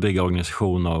ska både bygga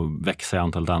organisation och växa i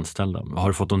antalet anställda. Har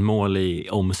du fått någon mål i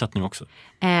omsättning också?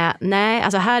 Nej,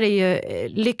 alltså här är ju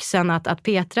lyxen att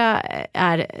Petra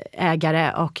är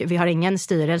ägare och vi har ingen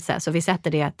styrelse så vi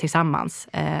sätter det tillsammans.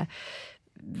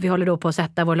 Vi håller då på att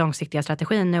sätta vår långsiktiga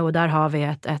strategi nu och där har vi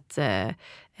ett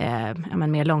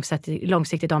mer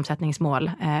långsiktigt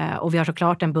omsättningsmål. Och vi har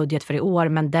såklart en budget för i år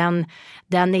men den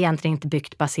är egentligen inte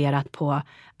byggt baserat på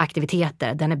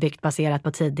aktiviteter. Den är byggt baserat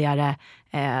på tidigare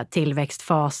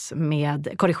tillväxtfas med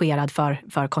korrigerad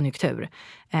för konjunktur.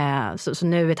 Så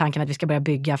nu är tanken att vi ska börja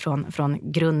bygga från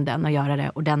grunden och göra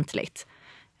det ordentligt.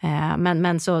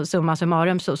 Men så summa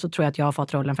summarum så tror jag att jag har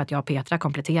fått rollen för att jag och Petra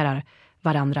kompletterar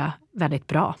varandra väldigt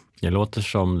bra. Det låter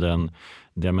som den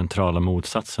diametrala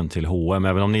motsatsen till H&M.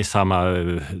 Även om ni är samma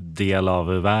del av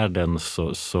världen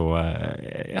så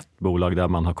ett bolag där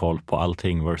man har koll på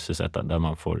allting versus ett där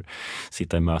man får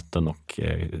sitta i möten och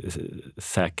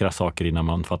säkra saker innan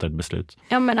man fattar ett beslut.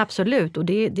 Ja men absolut och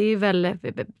det är väl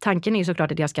tanken är ju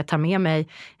såklart att jag ska ta med mig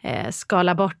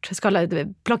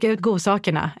plocka ut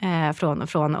godsakerna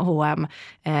från H&M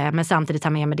men samtidigt ta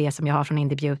med mig det som jag har från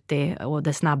Indie Beauty och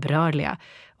det snabbrörliga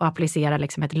och applicera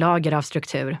liksom ett lager av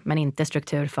struktur men inte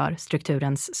struktur för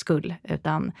strukturens skull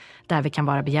utan där vi kan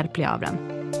vara behjälpliga av den.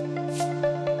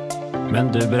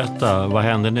 Men du, berätta, vad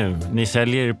händer nu? Ni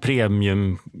säljer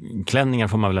premiumklänningar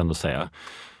får man väl ändå säga?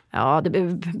 Ja, det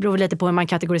beror lite på hur man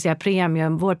kategoriserar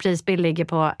premium. Vår prisbild ligger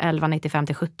på 11,95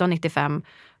 till 17,95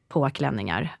 på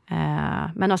klänningar.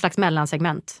 Men någon slags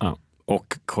mellansegment. Ja.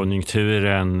 Och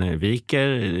konjunkturen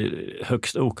viker,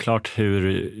 högst oklart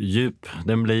hur djup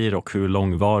den blir och hur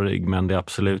långvarig, men det är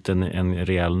absolut en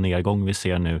rejäl nedgång vi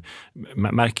ser nu.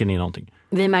 Märker ni någonting?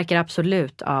 Vi märker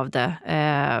absolut av det.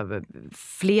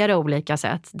 Flera olika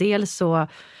sätt. Dels så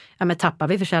tappar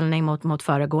vi försäljning mot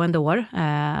föregående år.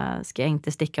 Ska jag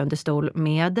inte sticka under stol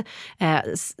med.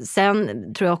 Sen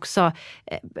tror jag också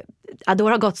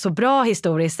Adore har gått så bra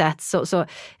historiskt sett så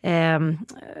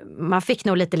man fick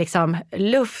nog lite liksom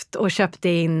luft och köpte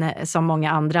in, som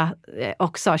många andra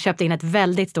också, köpte in ett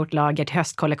väldigt stort lager till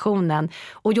höstkollektionen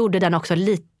och gjorde den också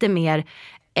lite mer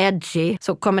edgy.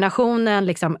 Så kombinationen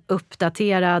liksom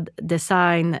uppdaterad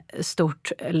design,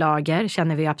 stort lager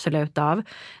känner vi absolut av.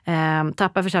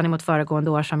 Tappar försäljning mot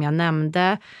föregående år som jag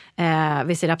nämnde.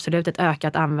 Vi ser absolut ett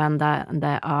ökat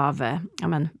användande av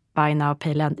buy now,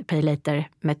 pay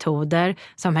later-metoder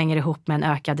som hänger ihop med en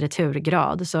ökad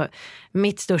returgrad. Så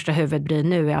mitt största huvudbry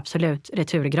nu är absolut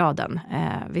returgraden.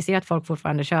 Vi ser att folk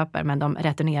fortfarande köper, men de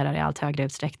returnerar i allt högre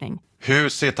utsträckning. Hur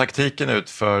ser taktiken ut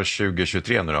för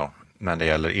 2023 nu då? När det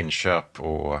gäller inköp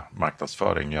och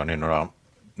marknadsföring, gör ni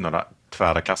några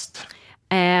tvära kast?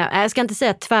 Jag ska inte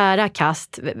säga tvära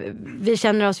kast. Vi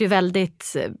känner oss ju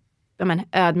väldigt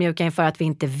ödmjuka inför att vi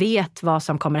inte vet vad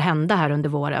som kommer hända här under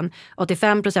våren.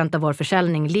 85% av vår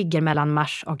försäljning ligger mellan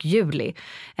mars och juli.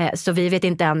 Så vi vet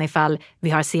inte än ifall vi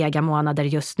har sega månader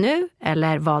just nu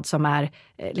eller vad som är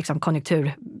liksom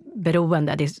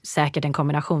konjunkturberoende. Det är säkert en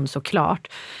kombination såklart.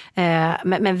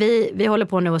 Men vi håller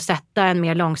på nu att sätta en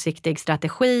mer långsiktig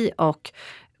strategi och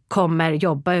kommer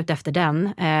jobba ut efter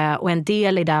den. Och en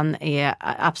del i den är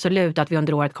absolut att vi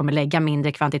under året kommer lägga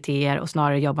mindre kvantiteter och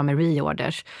snarare jobba med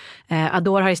reorders.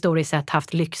 Adore har historiskt sett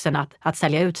haft lyxen att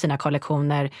sälja ut sina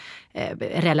kollektioner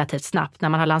relativt snabbt. När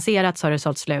man har lanserat så har det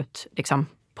sålt slut liksom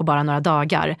på bara några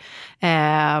dagar.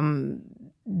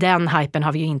 Den hypen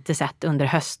har vi ju inte sett under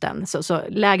hösten. Så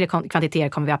lägre kvantiteter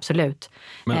kommer vi absolut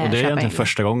Men och det är köpa egentligen in.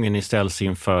 första gången ni ställs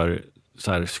inför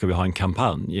så här, ska vi ha en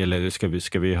kampanj eller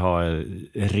ska vi ha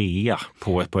rea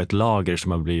på ett lager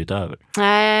som har blivit över?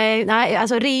 Nej,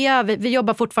 alltså rea, vi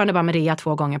jobbar fortfarande bara med rea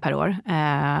 2 gånger per år.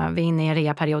 Vi är inne i en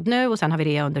rea-period nu och sen har vi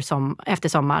rea efter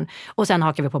sommaren. Och sen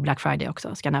hakar vi på Black Friday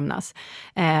också, ska nämnas.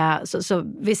 Så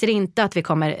vi ser inte att vi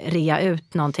kommer rea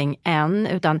ut någonting än,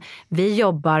 utan vi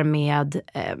jobbar med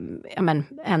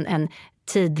en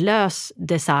tidlös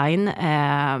design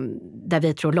där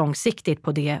vi tror långsiktigt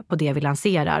på det vi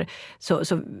lanserar.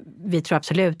 Så vi tror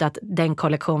absolut att den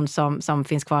kollektion som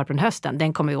finns kvar på den hösten,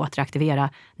 den kommer vi återaktivera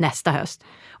nästa höst.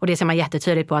 Och det ser man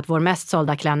jättetydligt på att vår mest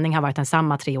sålda klänning har varit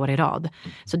densamma 3 år i rad.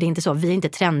 Så det är inte så, vi är inte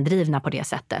trenddrivna på det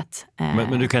sättet.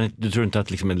 Men du tror inte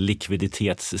att liksom en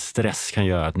likviditetsstress kan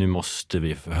göra att nu måste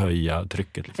vi höja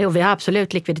trycket? Liksom? Jo, vi har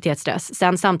absolut likviditetsstress.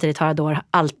 Sen samtidigt har Adore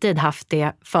alltid haft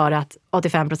det för att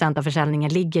 85% av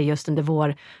försäljningen ligger just under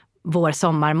vår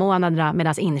sommarmånaderna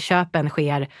medan inköpen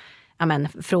sker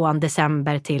från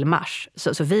december till mars.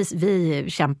 Så vi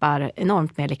kämpar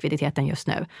enormt med likviditeten just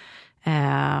nu.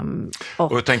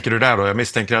 Och hur tänker du där då? Jag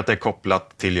misstänker att det är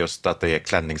kopplat till just att det är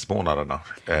klänningsmånaderna.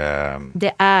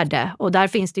 Det är det. Och där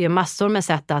finns det ju massor med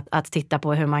sätt att titta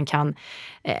på hur man kan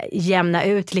jämna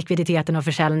ut likviditeten och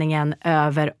försäljningen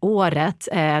över året.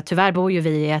 Tyvärr bor ju vi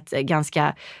i ett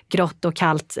ganska grått och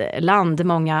kallt land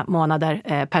många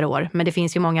månader per år. Men det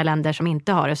finns ju många länder som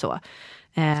inte har det så.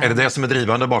 Är det som är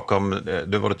drivande bakom,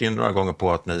 du har varit in några gånger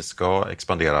på att ni ska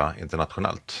expandera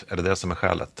internationellt. Är det som är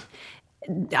skälet?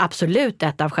 Absolut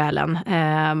ett av skälen.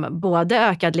 Både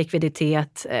ökad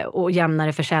likviditet och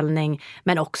jämnare försäljning,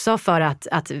 men också för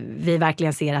att vi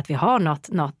verkligen ser att vi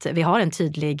har vi har en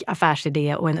tydlig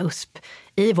affärsidé och en USP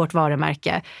i vårt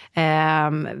varumärke.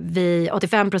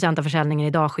 85% av försäljningen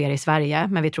idag sker i Sverige,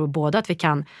 men vi tror både att vi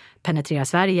kan penetrera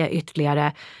Sverige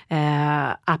ytterligare.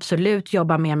 Absolut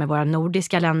jobba mer med våra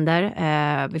nordiska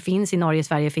länder. Vi finns i Norge,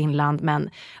 Sverige, Finland, men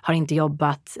har inte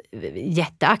jobbat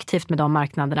jätteaktivt med de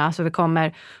marknaderna. Så vi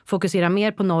kommer fokusera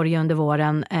mer på Norge under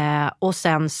våren. Och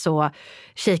sen så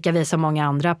kikar vi som många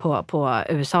andra på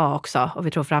USA också. Och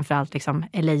vi tror framförallt liksom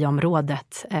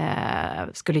LA-området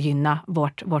skulle gynna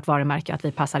vårt varumärke, att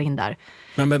vi passar in där.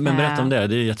 Men berätta om det är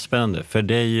jättespännande. För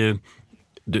det är ju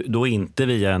då inte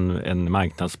via en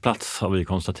marknadsplats har vi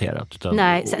konstaterat. Utan,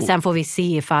 nej, sen får vi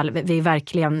se ifall vi är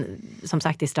verkligen som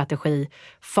sagt i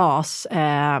strategifas.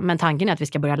 Men tanken är att vi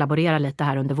ska börja laborera lite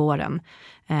här under våren.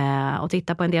 Och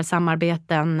titta på en del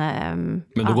samarbeten.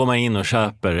 Men då går man in och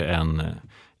köper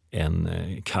en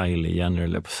Kylie Jenner,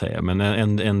 eller på att säga, men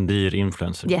en dyr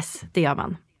influencer. Yes, det gör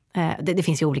man. Det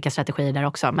finns ju olika strategier där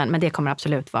också, men det kommer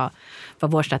absolut vara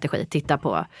vår strategi. Titta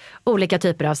på olika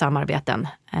typer av samarbeten.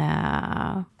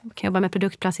 Kan jobba med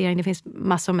produktplacering, det finns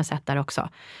massor med sätt där också.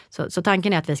 Så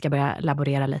tanken är att vi ska börja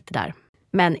laborera lite där.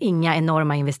 Men inga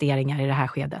enorma investeringar i det här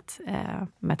skedet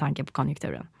med tanke på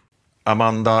konjunkturen.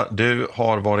 Amanda, du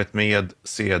har varit med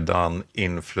sedan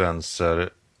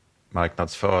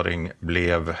influencermarknadsföring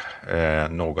blev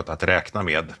något att räkna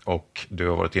med, och du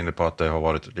har varit inne på att det har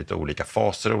varit lite olika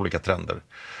faser och olika trender.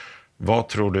 Vad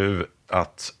tror du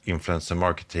att influencer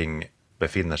marketing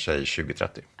befinner sig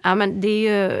 2030? Ja, men det är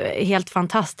ju helt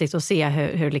fantastiskt att se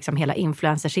hur liksom hela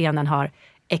influencerscenen har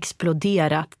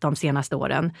exploderat de senaste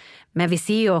åren. Men vi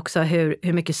ser ju också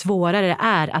hur mycket svårare det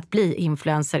är att bli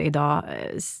influencer idag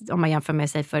om man jämför med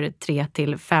sig för 3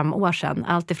 till 5 år sedan.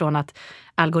 Allt ifrån att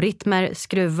algoritmer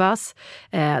skruvas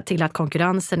till att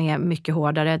konkurrensen är mycket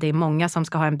hårdare. Det är många som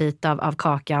ska ha en bit av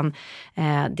kakan.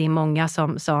 Det är många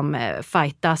som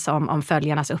fightas om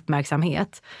följarnas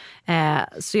uppmärksamhet.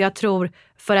 Så jag tror,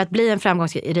 för att bli en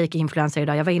framgångsrik influencer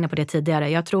idag, jag var inne på det tidigare,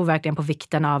 jag tror verkligen på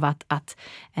vikten av att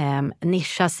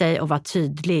nischa sig och vara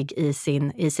tydlig i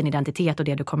sin identitet och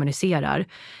det du kommunicerar.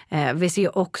 Vi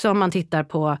ser också, om man tittar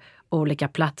på olika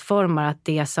plattformar, att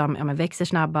det som växer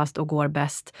snabbast och går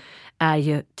bäst är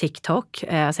ju TikTok.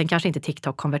 Sen kanske inte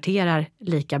TikTok konverterar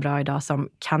lika bra idag som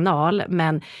kanal,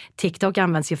 men TikTok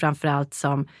används ju framförallt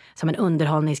som en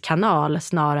underhållningskanal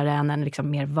snarare än en liksom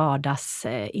mer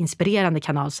vardagsinspirerande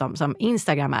kanal som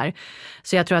Instagram är.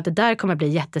 Så jag tror att det där kommer bli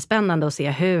jättespännande att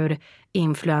se hur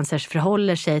influencers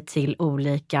förhåller sig till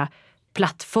olika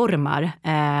plattformar.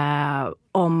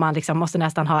 Om man liksom måste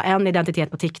nästan ha en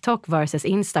identitet på TikTok versus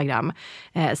Instagram,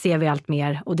 ser vi allt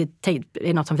mer, och det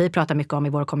är något som vi pratar mycket om i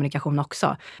vår kommunikation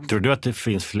också. Tror du att det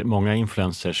finns många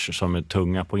influencers som är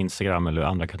tunga på Instagram eller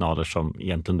andra kanaler som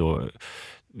egentligen då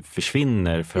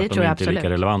försvinner för att de inte är lika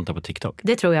relevanta på TikTok?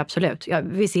 Det tror jag absolut.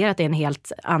 Vi ser att det är en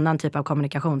helt annan typ av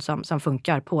kommunikation som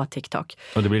funkar på TikTok.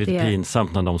 Och det blir lite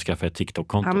pinsamt när de skaffar ett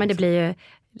TikTok-konto. Ja, men det blir ju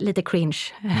lite cringe,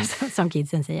 som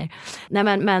kidsen säger.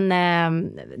 Nej, men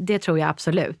det tror jag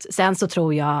absolut. Sen så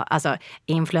tror jag, alltså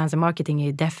influencer marketing är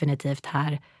ju definitivt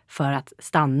här för att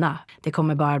stanna. Det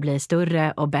kommer bara bli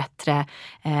större och bättre.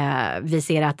 Vi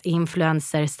ser att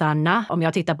influencersarna, om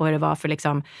jag tittar på hur det var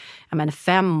för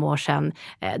 5 år sedan,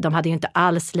 de hade ju inte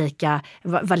alls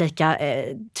var lika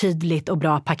tydligt och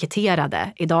bra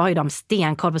paketerade. Idag har ju de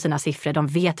stenkoll på sina siffror, de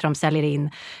vet hur de säljer in.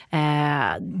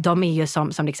 De är ju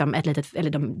som liksom ett litet, eller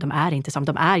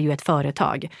de är ju ett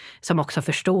företag som också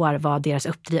förstår vad deras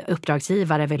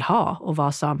uppdragsgivare vill ha och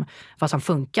vad som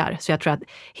funkar. Så jag tror att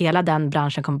hela den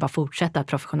branschen kommer bara fortsätta att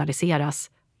professionaliseras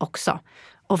också.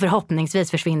 Och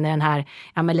förhoppningsvis försvinner den här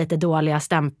lite dåliga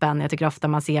stämpeln. Jag tycker ofta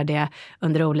man ser det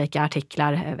under olika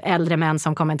artiklar. Äldre män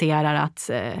som kommenterar att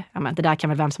det där kan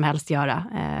väl vem som helst göra.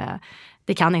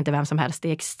 Det kan inte vem som helst. Det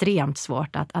är extremt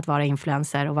svårt att vara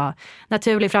influencer och vara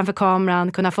naturlig framför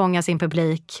kameran, kunna fånga sin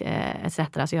publik etc.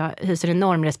 Så jag hyser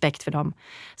enorm respekt för dem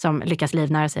som lyckas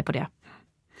livnära sig på det.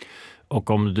 Och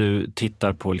om du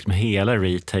tittar på liksom hela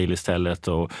retail istället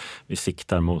och vi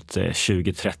siktar mot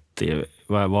 2030,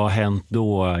 vad har hänt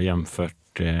då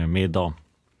jämfört med idag?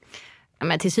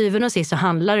 Men till syvende och sist så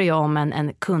handlar det ju om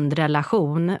en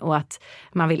kundrelation och att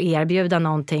man vill erbjuda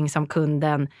någonting som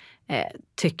kunden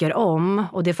tycker om.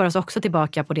 Och det för oss också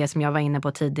tillbaka på det som jag var inne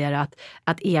på tidigare,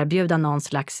 att erbjuda någon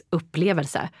slags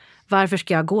upplevelse. Varför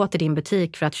ska jag gå till din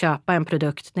butik för att köpa en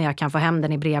produkt när jag kan få hem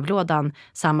den i brevlådan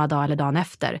samma dag eller dagen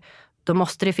efter? Då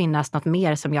måste det finnas något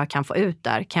mer som jag kan få ut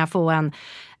där. Kan jag få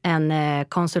en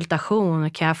konsultation?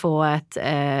 Kan jag få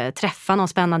träffa någon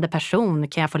spännande person?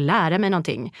 Kan jag få lära mig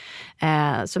någonting?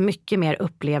 Så mycket mer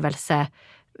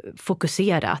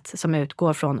upplevelsefokuserat som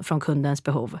utgår från kundens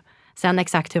behov. Sen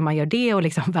exakt hur man gör det och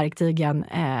liksom verktygen,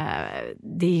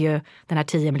 det är ju den här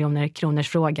 10 miljoner kronors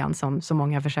frågan som så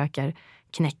många försöker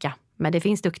knäcka. Men det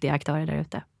finns duktiga aktörer där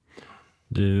ute.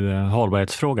 Du,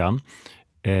 hållbarhetsfrågan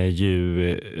är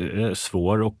ju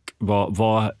svår och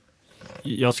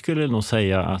jag skulle nog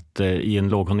säga att i en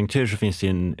lågkonjunktur så finns det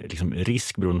en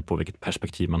risk beroende på vilket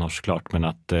perspektiv man har såklart, men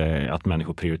att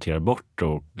människor prioriterar bort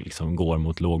och går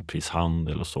mot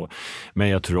lågprishandel och så. Men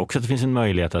jag tror också att det finns en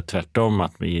möjlighet att tvärtom,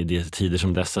 att i tider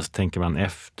som dessa så tänker man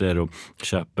efter och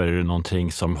köper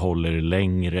någonting som håller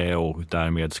längre och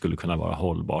därmed skulle kunna vara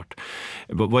hållbart.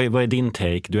 Vad är din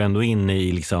take? Du är ändå inne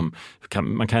i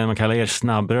man kallar er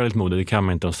snabbrörligt mode, det kan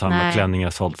man inte om samma klänningar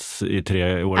sålts i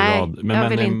 3 år i rad. Jag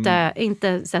vill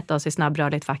inte sätta oss i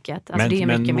snabbrörligt facket. Alltså, det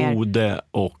är mycket mer mode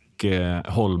och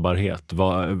hållbarhet,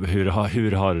 hur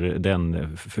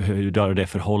har det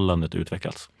förhållandet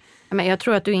utvecklats? Men jag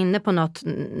tror att du är inne på något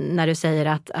när du säger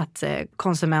att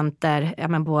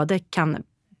konsumenter både kan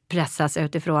pressas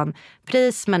utifrån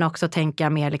pris, men också tänka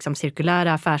mer liksom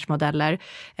cirkulära affärsmodeller.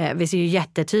 Vi ser ju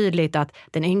jättetydligt att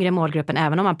den yngre målgruppen,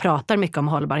 även om man pratar mycket om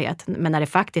hållbarhet, men när det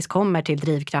faktiskt kommer till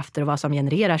drivkrafter och vad som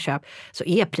genererar köp, så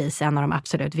är pris en av de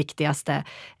absolut viktigaste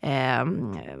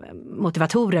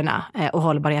motivatorerna, och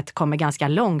hållbarhet kommer ganska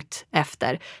långt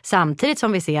efter. Samtidigt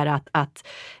som vi ser att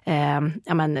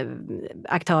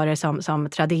aktörer som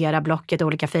Tradera, Blocket och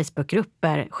olika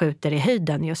Facebookgrupper skjuter i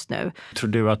höjden just nu. Tror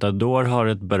du att Adore har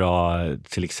ett bra,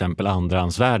 till exempel,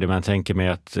 andrahandsvärde? Men jag tänker mig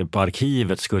att på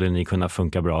arkivet skulle ni kunna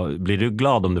funka bra. Blir du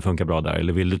glad om det funkar bra där?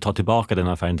 Eller vill du ta tillbaka den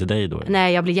affären till dig då?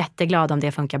 Nej, jag blir jätteglad om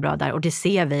det funkar bra där. Och det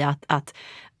ser vi att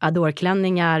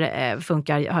Adore-klänningar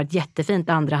har ett jättefint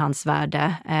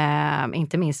andrahandsvärde.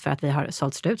 Inte minst för att vi har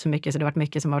sålt slut så mycket, så det har varit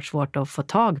mycket som har varit svårt att få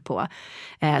tag på.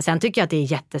 Sen tycker jag att det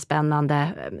är jättespännande.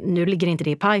 Nu ligger inte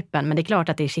det i pipen, men det är klart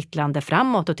att det är kittlande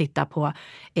framåt att titta på.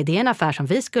 Är det en affär som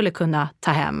vi skulle kunna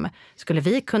ta hem? Skulle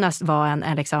vi kunna vara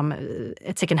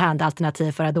ett second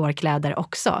hand-alternativ för Adore-kläder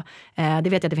också? Det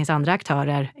vet jag att det finns andra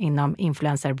aktörer inom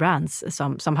influencer brands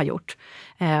som har gjort.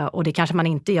 Och det kanske man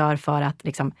inte gör för att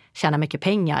tjäna mycket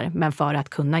pengar, men för att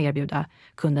kunna erbjuda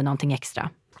kunden någonting extra.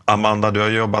 Amanda, du har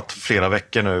jobbat flera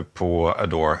veckor nu på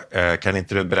Adore. Kan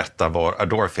inte du berätta var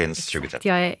Adore finns 2030?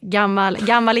 Jag är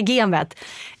gammal i gamet.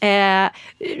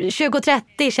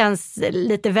 2030 känns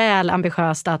lite väl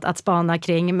ambitiöst att spana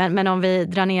kring, men om vi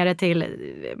drar ner det till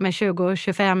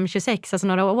 2025, 26, alltså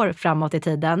några år framåt i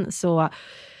tiden, så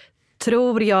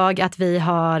tror jag att vi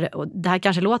har, och det här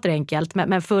kanske låter enkelt,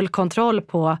 men full kontroll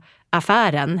på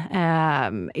affären.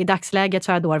 I dagsläget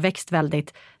så har Adore växt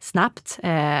väldigt snabbt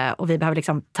och vi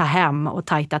behöver ta hem och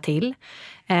tajta till.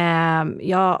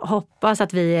 Jag hoppas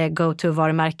att vi är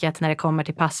go-to-varumärket när det kommer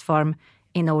till passform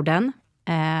i Norden.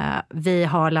 Vi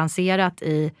har lanserat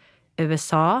i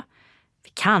USA.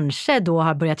 Vi kanske då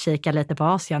har börjat kika lite på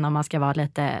Asien om man ska vara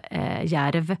lite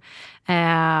djärv.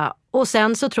 Och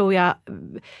sen så tror jag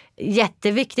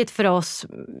jätteviktigt för oss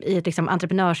i ett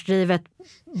entreprenörsdrivet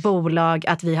bolag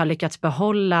att vi har lyckats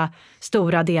behålla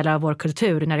stora delar av vår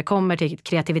kultur när det kommer till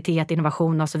kreativitet,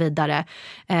 innovation och så vidare.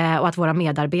 Och att våra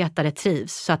medarbetare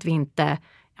trivs så att vi inte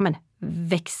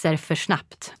växer för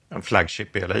snabbt. En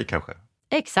flagship i LA kanske?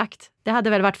 Exakt, det hade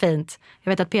väl varit fint.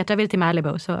 Jag vet att Petra vill till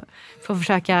Malibu, så får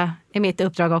försöka i mitt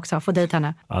uppdrag också få dit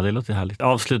henne. Ja, det låter härligt.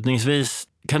 Avslutningsvis,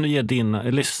 kan du ge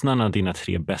lyssnarna dina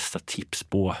 3 bästa tips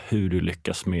på hur du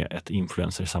lyckas med ett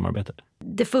influencer-samarbete?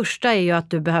 Det första är ju att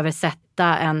du behöver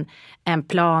sätta en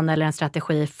plan eller en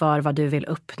strategi för vad du vill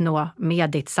uppnå med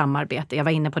ditt samarbete. Jag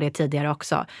var inne på det tidigare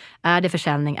också. Är det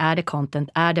försäljning? Är det content?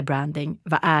 Är det branding?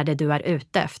 Vad är det du är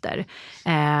ute efter?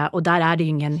 Och där är det ju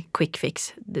ingen quick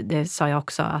fix. Det sa jag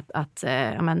också.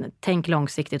 Tänk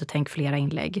långsiktigt och tänk flera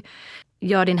inlägg.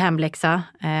 Gör din hemläxa.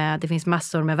 Det finns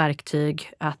massor med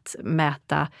verktyg att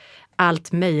mäta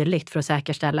allt möjligt för att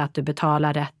säkerställa att du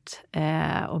betalar rätt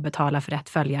och betalar för rätt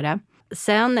följare.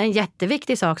 Sen en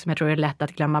jätteviktig sak som jag tror är lätt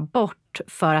att glömma bort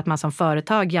för att man som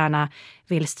företag gärna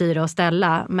vill styra och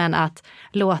ställa, men att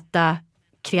låta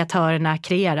kreatörerna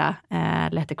kreera,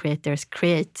 let the creators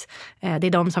create. Det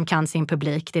är de som kan sin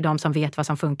publik, det är de som vet vad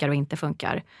som funkar och inte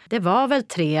funkar. Det var väl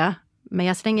 3, men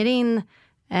jag slänger in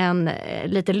en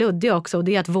lite luddig också, och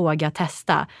det är att våga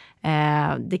testa.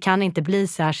 Det kan inte bli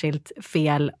särskilt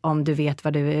fel om du vet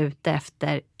vad du är ute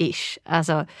efter ish.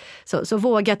 Alltså, så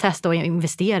våga testa och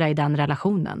investera i den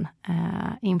relationen.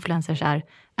 Influencers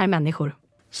är människor.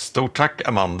 Stort tack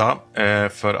Amanda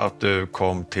för att du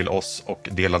kom till oss och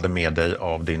delade med dig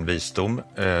av din visdom.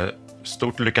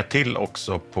 Stort lycka till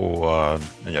också på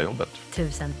nya jobbet.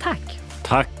 Tusen tack.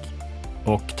 Tack.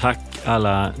 Och tack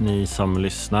alla ni som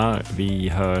lyssnar. Vi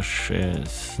hörs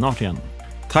snart igen.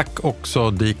 Tack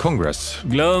också D-Congress.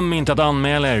 Glöm inte att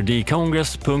anmäla er.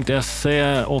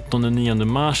 dcongress.se 8-9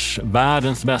 mars.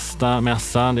 Världens bästa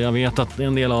mässa. Jag vet att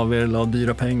en del av er la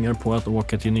dyra pengar på att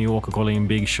åka till New York och kolla in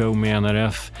Big Show med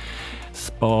NRF.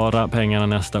 Spara pengarna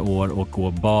nästa år och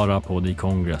gå bara på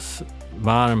D-Congress.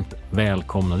 Varmt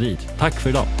välkomna dit. Tack för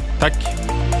idag. Tack.